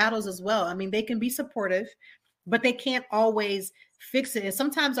silent battles as well. I mean, they can be supportive, but they can't always fix it. And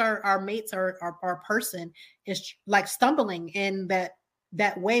sometimes our mates or our person is like stumbling in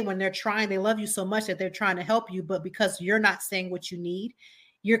that way when they love you so much that they're trying to help you, but because you're not saying what you need,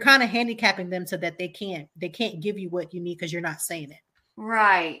 you're kind of handicapping them so that they can't give you what you need because you're not saying it.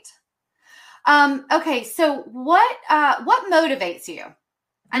 Right. Okay. So what motivates you?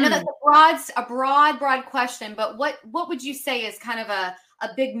 I know that's a broad question, but what would you say is kind of a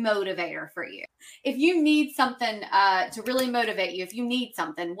big motivator for you? If you need something to really motivate you, if you need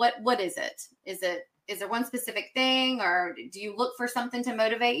something, what is it? Is there one specific thing, or do you look for something to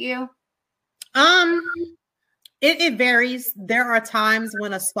motivate you? It varies. There are times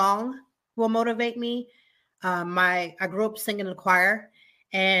when a song will motivate me. I grew up singing in the choir,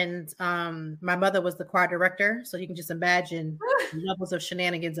 and my mother was the choir director. So you can just imagine levels of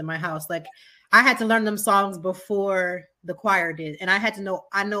shenanigans in my house. Like I had to learn them songs before the choir did. And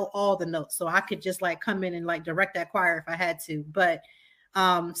I know all the notes. So I could just like come in and like direct that choir if I had to. But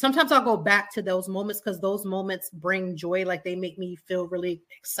sometimes I'll go back to those moments because those moments bring joy. Like they make me feel really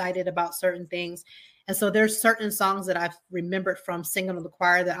excited about certain things. And so there's certain songs that I've remembered from singing in the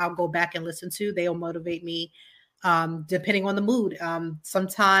choir that I'll go back and listen to. They'll motivate me depending on the mood.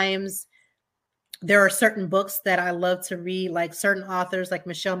 Sometimes there are certain books that I love to read, like certain authors like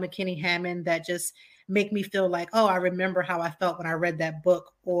Michelle McKinney Hammond that just make me feel like, oh, I remember how I felt when I read that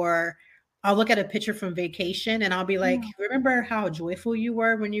book. Or I'll look at a picture from vacation and I'll be like, remember how joyful you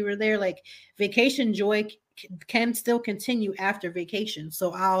were when you were there? Like vacation joy can still continue after vacation.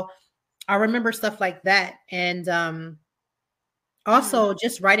 So I'll remember stuff like that. And Also,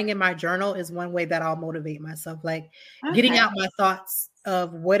 just writing in my journal is one way that I'll motivate myself, like getting Okay. out my thoughts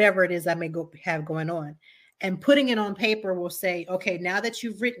of whatever it is I may have going on. And putting it on paper will say, okay, now that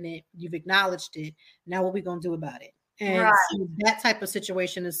you've written it, you've acknowledged it. Now what are we going to do about it? And Right. so that type of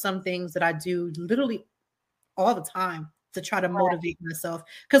situation is some things that I do literally all the time to try to motivate myself.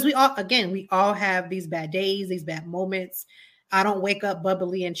 Because we all have these bad days, these bad moments. I don't wake up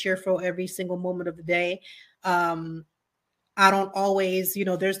bubbly and cheerful every single moment of the day. I don't always,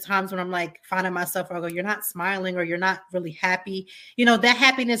 there's times when I'm like finding myself, I go, you're not smiling or you're not really happy. That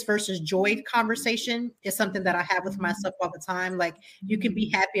happiness versus joy conversation is something that I have with myself all the time. Like, you can be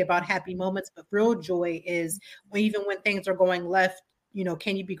happy about happy moments, but real joy is even when things are going left,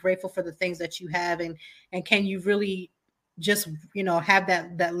 can you be grateful for the things that you have, and can you really just have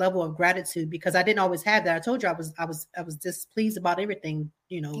that level of gratitude? Because I didn't always have that. I told you I was displeased about everything,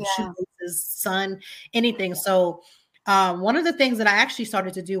 shoelaces, sun, anything. So one of the things that I actually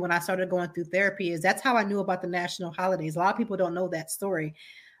started to do when I started going through therapy is that's how I knew about the national holidays. A lot of people don't know that story.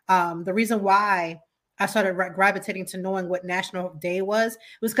 The reason why I started gravitating to knowing what National Day was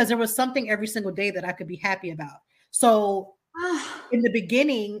because there was something every single day that I could be happy about. So in the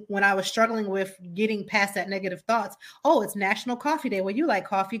beginning, when I was struggling with getting past that negative thoughts, it's National Coffee Day. Well, you like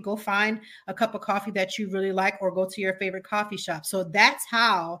coffee, go find a cup of coffee that you really like or go to your favorite coffee shop. So that's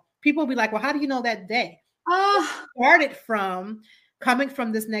how people will be like, well, how do you know that day? Started from coming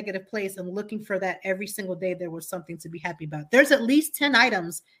from this negative place and looking for that every single day there was something to be happy about. There's at least 10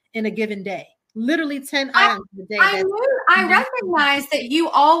 items in a given day. Literally 10 items a day. I recognize that you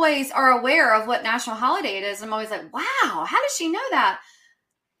always are aware of what national holiday it is. I'm always like, wow, how does she know that?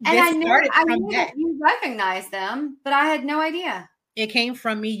 And I knew that you recognize them, but I had no idea. It came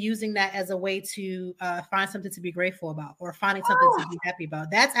from me using that as a way to find something to be grateful about or finding something to be happy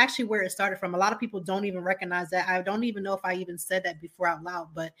about. That's actually where it started from. A lot of people don't even recognize that. I don't even know if I even said that before out loud.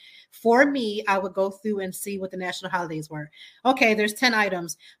 But for me, I would go through and see what the national holidays were. Okay, there's 10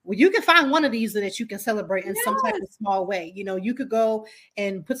 items. Well, you can find one of these that you can celebrate in some type of small way. You could go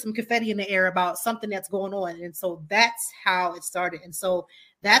and put some confetti in the air about something that's going on. And so that's how it started. And so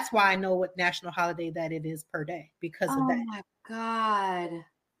that's why I know what national holiday that it is per day because of that. Oh my God.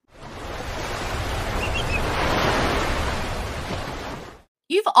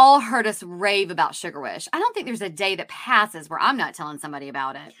 You've all heard us rave about Sugar Wish. I don't think there's a day that passes where I'm not telling somebody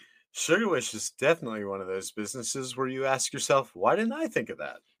about it. Sugar Wish is definitely one of those businesses where you ask yourself, why didn't I think of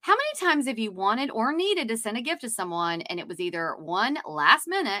that? How many times have you wanted or needed to send a gift to someone and it was either one, last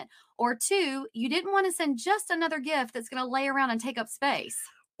minute, or two, you didn't want to send just another gift that's going to lay around and take up space?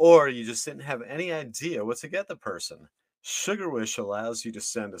 Or you just didn't have any idea what to get the person? Sugar Wish allows you to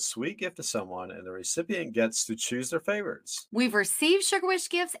send a sweet gift to someone and the recipient gets to choose their favorites. We've received Sugar Wish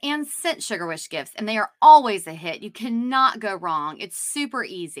gifts and sent Sugar Wish gifts, and they are always a hit. You cannot go wrong. It's super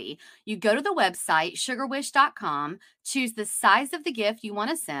easy. You go to the website, sugarwish.com, choose the size of the gift you want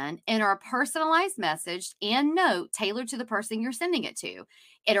to send, enter a personalized message and note tailored to the person you're sending it to.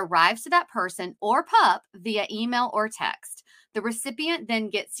 It arrives to that person or pup via email or text. The recipient then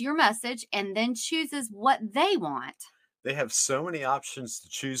gets your message and then chooses what they want. They have so many options to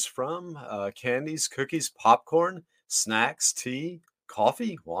choose from. Candies, cookies, popcorn, snacks, tea,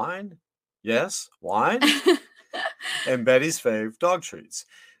 coffee, wine. Yes, wine. And Betty's fave, dog treats.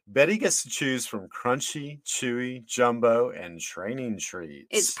 Betty gets to choose from crunchy, chewy, jumbo, and training treats.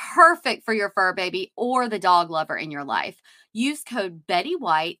 It's perfect for your fur baby or the dog lover in your life. Use code Betty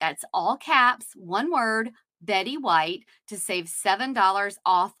White, that's all caps, one word, Betty White, to save $7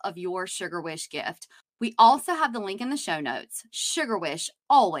 off of your Sugar Wish gift. We also have the link in the show notes. Sugar Wish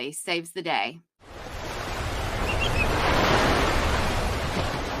always saves the day.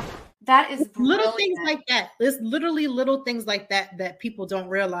 That is little things like that. There's literally little things like that that people don't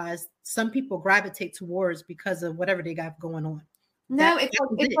realize. Some people gravitate towards because of whatever they got going on. No, it's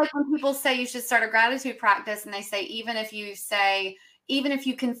like when people say you should start a gratitude practice, and they say even if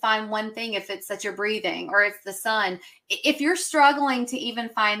you can find one thing, if it's that you're breathing or it's the sun, if you're struggling to even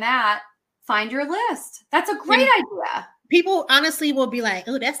find that, find your list. That's a great idea. People honestly will be like,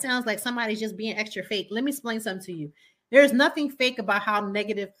 oh, that sounds like somebody's just being extra fake. Let me explain something to you. There's nothing fake about how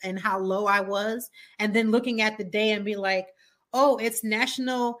negative and how low I was. And then looking at the day and be like, oh, it's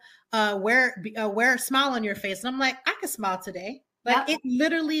National wear a smile on your face. And I'm like, I can smile today. Like It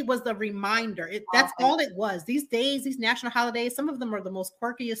literally was the reminder. That's all it was. These days, these national holidays, some of them are the most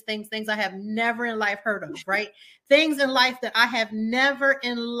quirkiest things I have never in life heard of, right? Things in life that I have never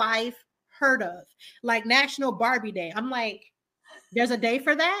in life heard of, like National Barbie Day. I'm like, There's a day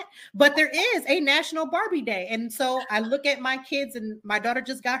for that, but there is a National Barbie Day. And so I look at my kids, and my daughter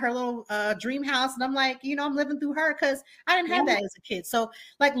just got her little dream house, and I'm like, I'm living through her because I didn't have that as a kid. So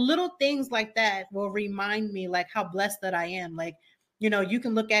like little things like that will remind me like how blessed that I am. Like, you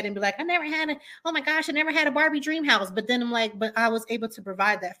can look at it and be like, I never had oh my gosh, I never had a Barbie dream house. But then I'm like, but I was able to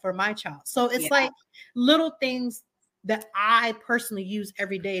provide that for my child. So it's like little things that I personally use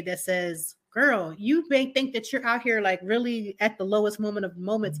every day that says, girl, you may think that you're out here like really at the lowest moment of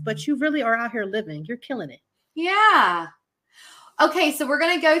moments, but you really are out here living. You're killing it. Yeah. Okay, so we're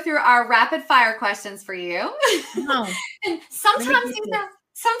going to go through our rapid fire questions for you. No. And sometimes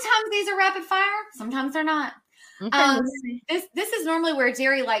these are rapid fire, sometimes they're not. Okay, this is normally where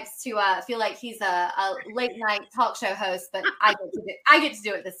Jerry likes to feel like he's a late night talk show host, but I get to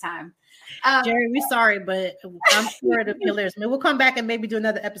do it this time. Jerry, we're sorry, but I'm sure it'll be hilarious. We'll come back and maybe do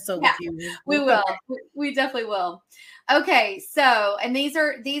another episode with you. We will. We definitely will. Okay, so and these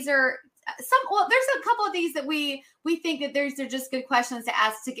are some. Well, there's a couple of these that we think that they're just good questions to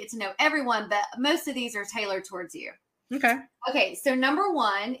ask to get to know everyone, but most of these are tailored towards you. Okay. So number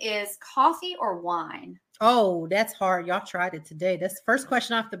 1 is coffee or wine. Oh, that's hard. Y'all tried it today. That's the first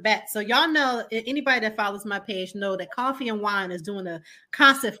question off the bat. So y'all know, anybody that follows my page know that coffee and wine is doing a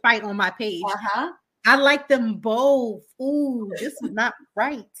constant fight on my page. I like them both. Ooh, this is not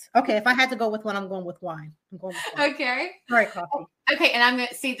right. Okay, if I had to go with one, I'm going with wine. Okay. All right, coffee. Okay, and I'm going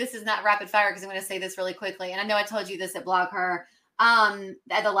to see, this is not rapid fire because I'm going to say this really quickly. And I know I told you this at Blog Her.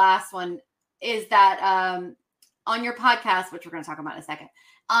 At the last one is that on your podcast, which we're going to talk about in a second,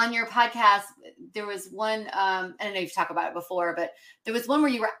 on your podcast, there was one, I don't know if you've talked about it before, but there was one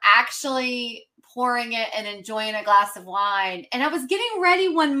where you were actually pouring it and enjoying a glass of wine. And I was getting ready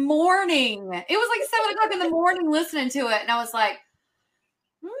one morning. It was like 7 o'clock in the morning listening to it. And I was like,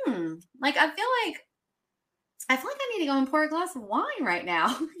 like, I feel like I need to go and pour a glass of wine right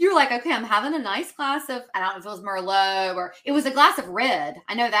now. You're like, okay, I'm having a nice glass of, I don't know if it was Merlot or it was a glass of red.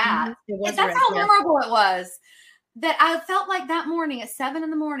 I know that. That's how memorable it was. That I felt like that morning at 7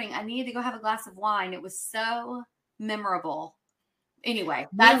 a.m, I needed to go have a glass of wine. It was so memorable. Anyway,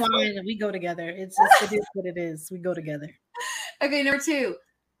 that's wine and we go together. It is what it is. We go together. Okay, number 2,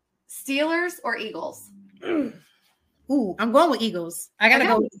 Steelers or Eagles? Ooh, I'm going with Eagles. I gotta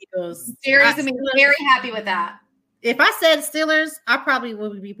go with Eagles. Jerry's gonna be very happy with that. If I said Steelers, I probably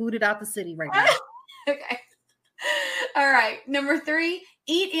would be booted out the city right now. Okay. All right. Number 3,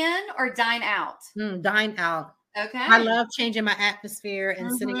 eat in or dine out? Dine out. Okay. I love changing my atmosphere and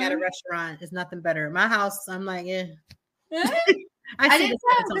sitting at a restaurant is nothing better. My house, I'm like, I didn't know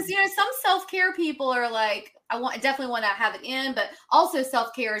because some self-care people are like, definitely want to have it in, but also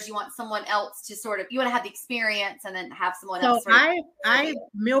self-care is you want someone else to you want to have the experience and then have someone else. I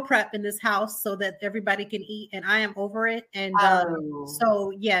meal prep in this house so that everybody can eat, and I am over it. And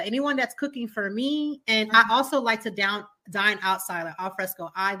so anyone that's cooking for me, and I also like to dine outside, like al fresco.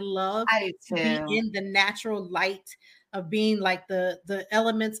 I love to be in the natural light of being like the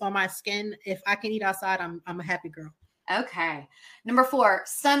elements on my skin. If I can eat outside, I'm a happy girl. Okay. Number 4,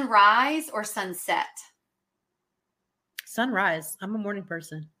 sunrise or sunset? Sunrise. I'm a morning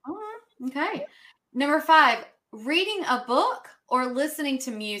person. Okay. Number 5, reading a book or listening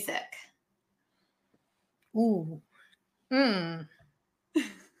to music? Ooh. That's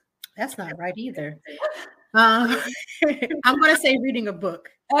not right either. I'm going to say reading a book.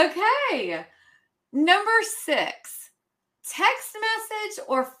 Okay. Number 6, text message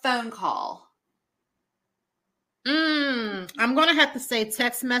or phone call? I'm going to have to say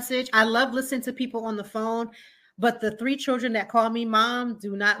text message. I love listening to people on the phone, but the 3 children that call me mom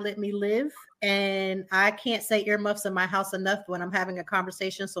do not let me live. And I can't say earmuffs in my house enough when I'm having a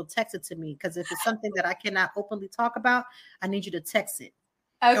conversation. So text it to me. Because if it's something that I cannot openly talk about, I need you to text it.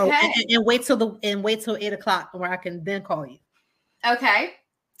 Okay. And wait till 8 o'clock where I can then call you. Okay.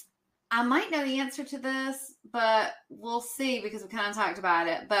 I might know the answer to this, but we'll see because we kind of talked about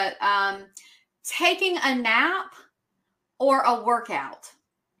it. But taking a nap or a workout?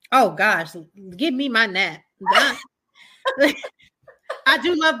 Oh gosh, give me my nap. I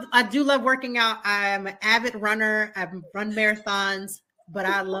do love working out. I'm an avid runner. I've run marathons, but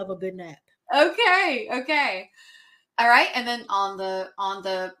I love a good nap. Okay. All right. And then on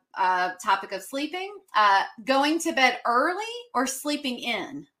the topic of sleeping, going to bed early or sleeping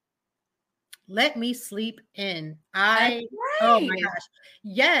in? Let me sleep in. Oh my gosh.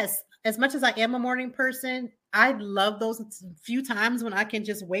 Yes. As much as I am a morning person, I love those few times when I can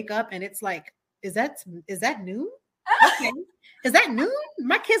just wake up and it's like, is that noon? Okay. Is that noon?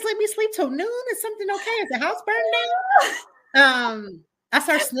 My kids let me sleep till noon. Is something okay? Is the house burning down? I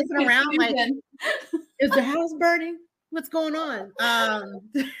start sniffing around like, is the house burning? What's going on?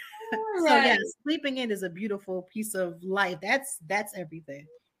 So yeah, sleeping in is a beautiful piece of life. That's everything.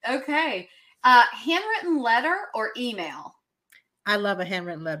 Okay. Handwritten letter or email? I love a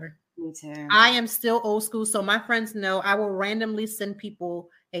handwritten letter. Me too. I am still old school, so my friends know I will randomly send people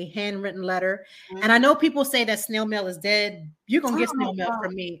a handwritten letter. And I know people say that snail mail is dead. You're gonna get snail mail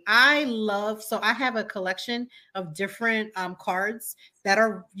from me. So I have a collection of different cards that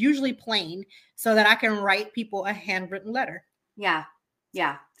are usually plain so that I can write people a handwritten letter. Yeah.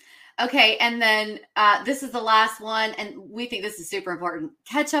 Okay, and then this is the last one, and we think this is super important.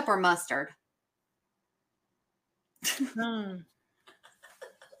 Ketchup or mustard?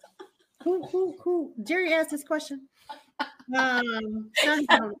 Who? Jerry asked this question.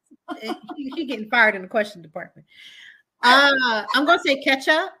 He getting fired in the question department. I'm gonna say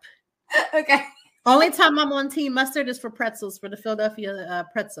ketchup. Okay. Only time I'm on team mustard is for pretzels, for the Philadelphia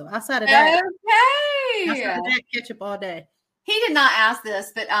pretzel. Outside of that, ketchup all day. He did not ask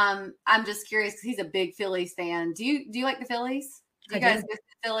this, but I'm just curious because he's a big Phillies fan. Do you like the Phillies? Do you guys go to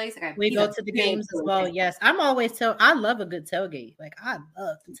the Phillies? Okay. We go to the games as well. Yes, I love a good tailgate. Like I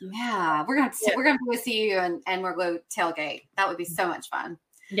love the tailgate. Yeah, we're gonna go see you and we're going to tailgate. That would be so much fun.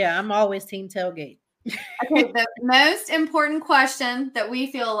 Yeah, I'm always team tailgate. Okay, the most important question that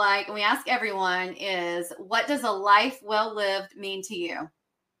we feel like, and we ask everyone, is what does a life well lived mean to you?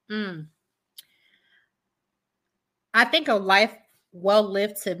 I think a life well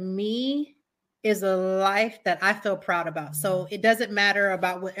lived to me is a life that I feel proud about. So it doesn't matter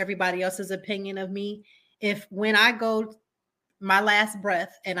about what everybody else's opinion of me. If when I go my last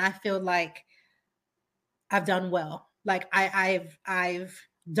breath and I feel like I've done well, like I've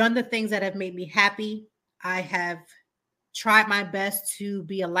done the things that have made me happy. I have tried my best to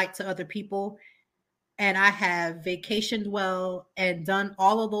be a light to other people. And I have vacationed well and done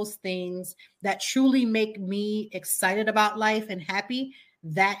all of those things that truly make me excited about life and happy.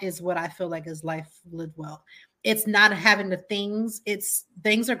 That is what I feel like is life lived well. It's not having the things.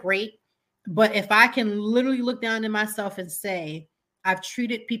 Things are great. But if I can literally look down in myself and say, I've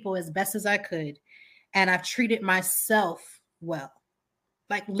treated people as best as I could, and I've treated myself well,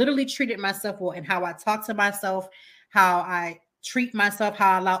 like literally treated myself well, and how I talk to myself, how I treat myself,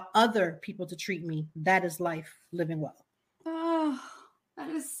 how I allow other people to treat me. That is life living well. Oh,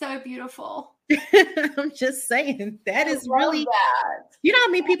 that is so beautiful. I'm just saying that is really bad. You know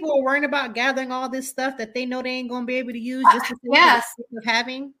how many people are worrying about gathering all this stuff that they know they ain't going to be able to use just to of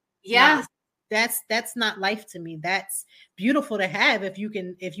having? Yes. No, that's not life to me. That's beautiful to have. If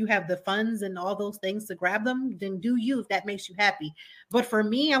you have the funds and all those things to grab them, then do you, if that makes you happy. But for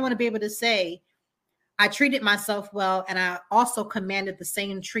me, I want to be able to say, I treated myself well, and I also commanded the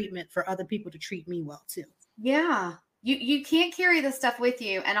same treatment for other people to treat me well too. Yeah. You can't carry this stuff with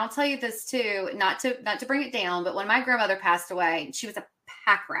you. And I'll tell you this too, not to bring it down, but when my grandmother passed away, she was a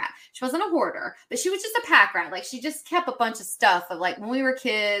pack rat. She wasn't a hoarder, but she was just a pack rat. Like she just kept a bunch of stuff of like when we were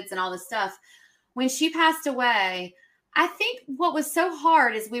kids and all this stuff. When she passed away, I think what was so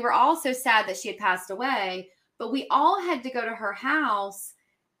hard is we were all so sad that she had passed away, but we all had to go to her house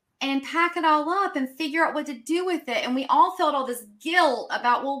and pack it all up and figure out what to do with it. And we all felt all this guilt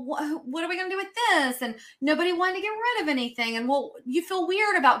about, well, what are we going to do with this? And nobody wanted to get rid of anything. And well, you feel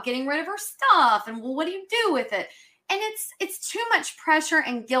weird about getting rid of her stuff. And well, what do you do with it? And it's too much pressure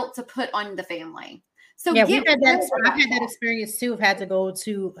and guilt to put on the family. So yeah, I've had that experience too. I've had to go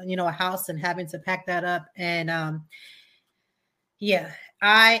to, a house and having to pack that up. And yeah,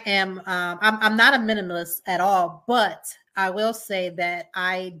 I am, I'm not a minimalist at all, but I will say that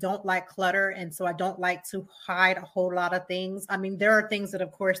I don't like clutter. And so I don't like to hide a whole lot of things. I mean, there are things that,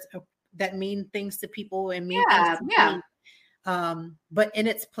 of course, that mean things to people and mean things to me. But in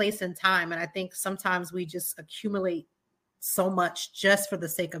its place and time. And I think sometimes we just accumulate so much just for the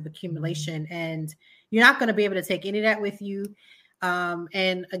sake of accumulation. And you're not going to be able to take any of that with you.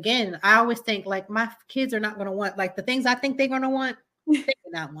 And again, I always think like my kids are not going to want like the things I think they're going to want. They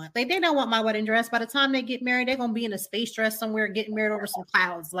do not want. Like they don't want my wedding dress. By the time they get married, they're gonna be in a space dress somewhere, getting married over some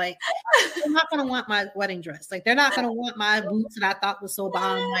clouds. Like they're not gonna want my wedding dress. Like they're not gonna want my boots that I thought was so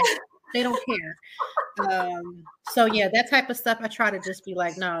bomb. Like they don't care. So yeah, that type of stuff. I try to just be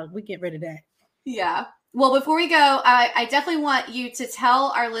like, no, we get rid of that. Yeah. Well, before we go, I definitely want you to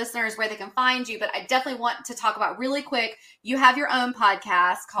tell our listeners where they can find you, but I definitely want to talk about really quick. You have your own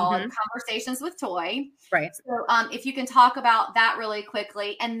podcast called Conversations with Toi. Right. So if you can talk about that really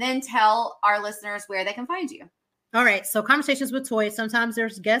quickly and then tell our listeners where they can find you. All right. So Conversations with Toi. Sometimes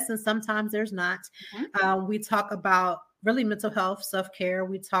there's guests and sometimes there's not. We talk about really mental health, self-care.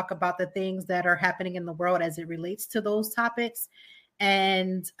 We talk about the things that are happening in the world as it relates to those topics.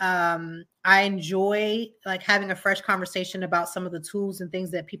 And I enjoy like having a fresh conversation about some of the tools and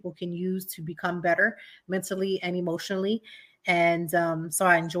things that people can use to become better mentally and emotionally. And so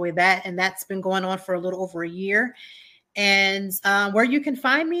I enjoy that. And that's been going on for a little over a year. And where you can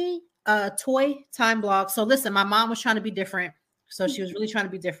find me, Toy Time Blog. So listen, my mom was trying to be different. So she was really trying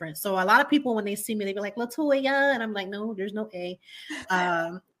to be different. So a lot of people, when they see me, they be like, LaToi, and I'm like, no, there's no A.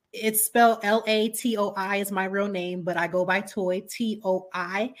 It's spelled LATOI is my real name, but I go by Toy,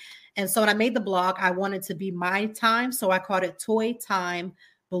 TOI. And so when I made the blog, I wanted to be my time. So I called it Toy Time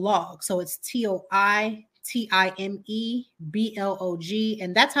Blog. So it's TOITIMEBLOG.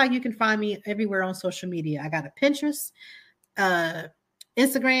 And that's how you can find me everywhere on social media. I got a Pinterest,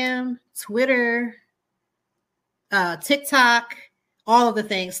 Instagram, Twitter, TikTok, all of the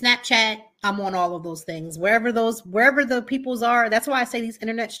things, Snapchat. I'm on all of those things. Wherever the peoples are. That's why I say these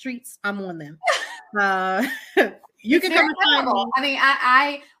internet streets, I'm on them. You can come and find me. I mean,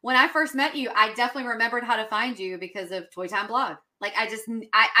 I when I first met you, I definitely remembered how to find you because of Toy Time Blog. Like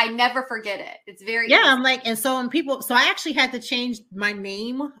I never forget it. It's very easy. I'm like, and so I actually had to change my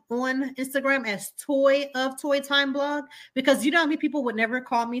name on Instagram as Toy Time Blog, because you know how many people would never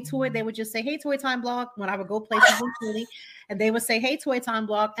call me Toy. They would just say, hey, Toy Time Blog, when I would go places virtually, and they would say, hey, Toy Time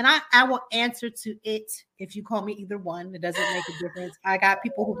Blog, and I will answer to it if you call me either one. It doesn't make a difference. I got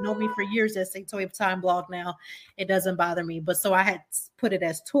people who've known me for years that say Toy Time Blog now. It doesn't bother me. But so I had put it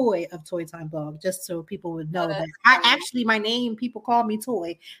as Toy Time Blog, just so people would know that my name, people call me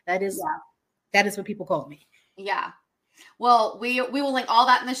Toy. That is what people call me. Yeah. Well, we will link all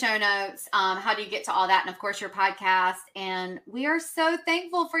that in the show notes. How do you get to all that? And of course, your podcast. And we are so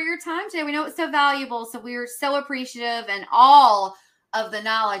thankful for your time today. We know it's so valuable. So we are so appreciative, and all of the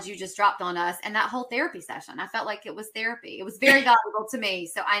knowledge you just dropped on us, and that whole therapy session. I felt like it was therapy. It was very valuable to me.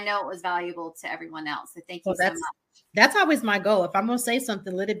 So I know it was valuable to everyone else. So thank you so much. That's always my goal. If I'm going to say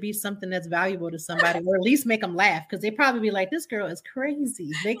something, let it be something that's valuable to somebody, or at least make them laugh, because they probably be like, this girl is crazy.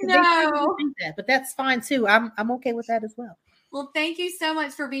 They think that, but that's fine too. I'm okay with that as well. Well, thank you so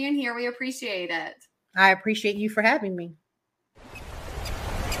much for being here. We appreciate it. I appreciate you for having me.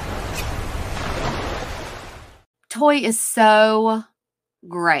 Toy is so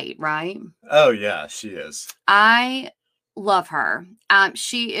great, right? Oh yeah, she is. I love her.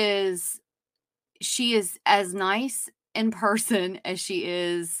 She is as nice in person as she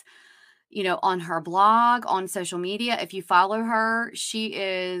is, on her blog, on social media. If you follow her, she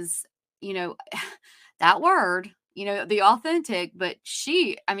is, that word, the authentic, but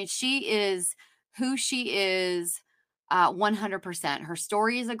she is who she is 100%. Her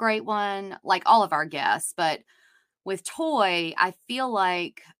story is a great one, like all of our guests, but with Toy, I feel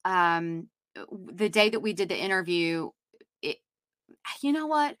like the day that we did the interview, you know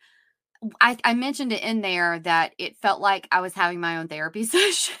what? I mentioned it in there that it felt like I was having my own therapy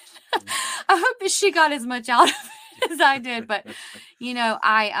session. I hope that she got as much out of it as I did. But,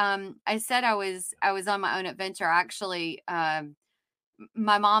 I said I was on my own adventure. Actually,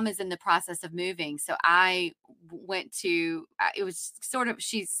 my mom is in the process of moving. So I went to, it was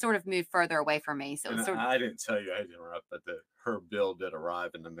she sort of moved further away from me. So it was I didn't tell you, I didn't interrupt, but her bill did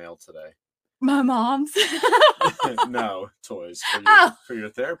arrive in the mail today. My mom's? No, Toys for your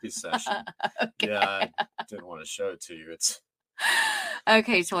therapy session. Okay. Yeah, I didn't want to show it to you. It's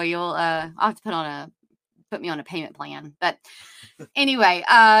okay, Toy. You'll I'll have to put me on a payment plan. But anyway,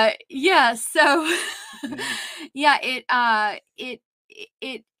 yeah. So yeah,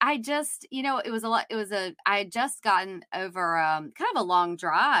 I just, it was a lot. I had just gotten over kind of a long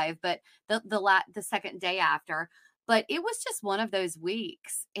drive, but the second day after, but it was just one of those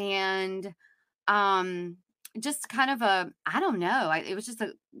weeks, and just kind of I don't know. It was just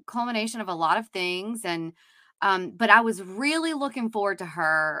a culmination of a lot of things. And, but I was really looking forward to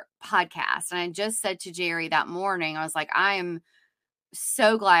her podcast. And I just said to Jerry that morning, I was like, I am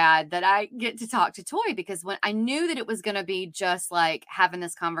so glad that I get to talk to Toy, because when I knew that it was going to be just like having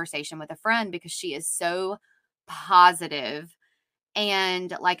this conversation with a friend, because she is so positive.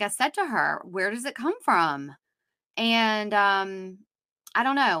 And like I said to her, where does it come from? And, I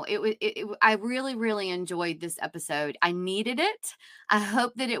don't know. I really, really enjoyed this episode. I needed it. I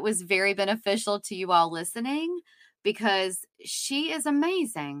hope that it was very beneficial to you all listening, because she is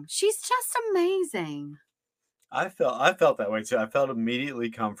amazing. She's just amazing. I felt that way too. I felt immediately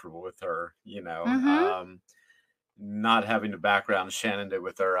comfortable with her, not having the background Shannon did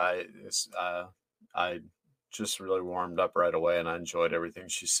with her. I just really warmed up right away, and I enjoyed everything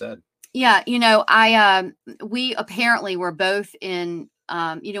she said. Yeah. We apparently were both in,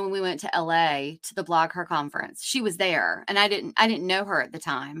 when we went to LA to the Blog Her conference. She was there, and I didn't know her at the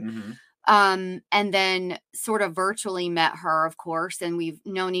time, And then sort of virtually met her, of course, and we've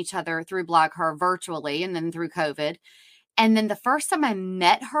known each other through Blog Her virtually and then through COVID. And then the first time I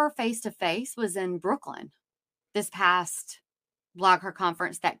met her face to face was in Brooklyn, this past Blog Her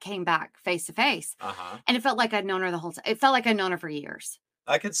conference that came back face to face. And it felt like I'd known her the whole time. It felt like I'd known her for years.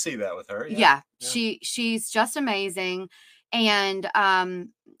 I could see that with her. Yeah. She's just amazing. And I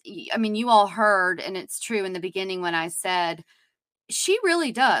mean, you all heard, and it's true in the beginning when I said, she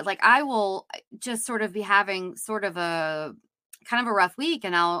really does. Like, I will just sort of be having sort of a kind of a rough week,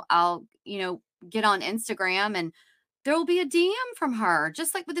 and I'll get on Instagram, and there will be a DM from her,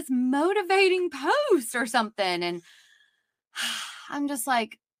 just like with this motivating post or something. And I'm just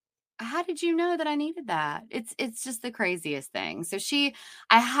like, how did you know that I needed that? It's just the craziest thing. So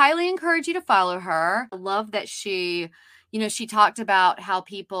I highly encourage you to follow her. I love that she talked about how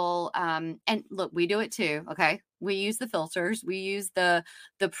people, and look, we do it too. Okay. We use the filters. We use the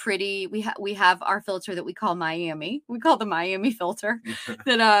pretty, we have our filter that we call Miami. We call the Miami filter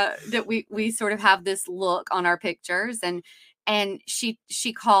that we sort of have this look on our pictures. And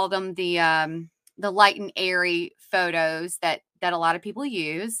she called them the light and airy photos that a lot of people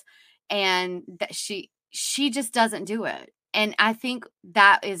use. And that she just doesn't do it. And I think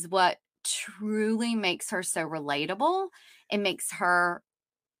that is what truly makes her so relatable. It makes her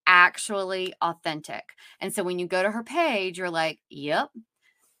actually authentic. And so when you go to her page, you're like, yep,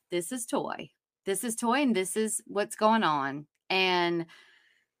 this is Toi. This is Toi, and this is what's going on. And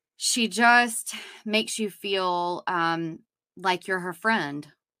she just makes you feel like you're her friend.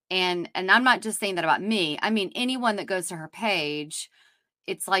 And I'm not just saying that about me. I mean, anyone that goes to her page,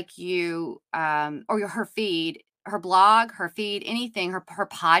 it's like you, or her feed, her blog, her feed, anything, her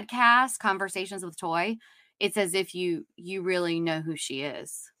podcast, Conversations with Toi. It's as if you really know who she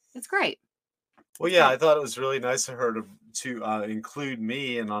is. It's great. Well, yeah, I thought it was really nice of her to include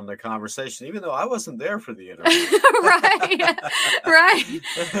me in on the conversation, even though I wasn't there for the interview. Right.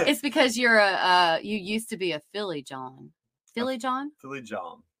 It's because you used to be a Philly John. Philly John.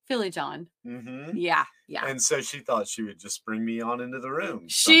 Mm-hmm. Yeah. And so she thought she would just bring me on into the room.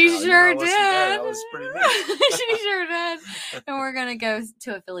 She sure did. That was pretty neat. She sure did. And we're going to go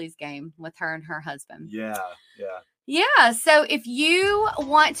to a Phillies game with her and her husband. Yeah. So if you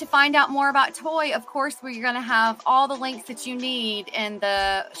want to find out more about Toi, of course, we're going to have all the links that you need in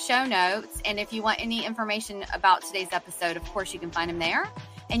the show notes. And if you want any information about today's episode, of course, you can find them there.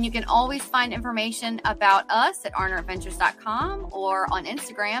 And you can always find information about us at arnerventures.com or on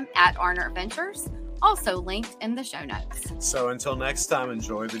Instagram at arnerventures, also linked in the show notes. So until next time,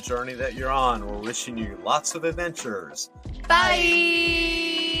 enjoy the journey that you're on. We're wishing you lots of adventures. Bye.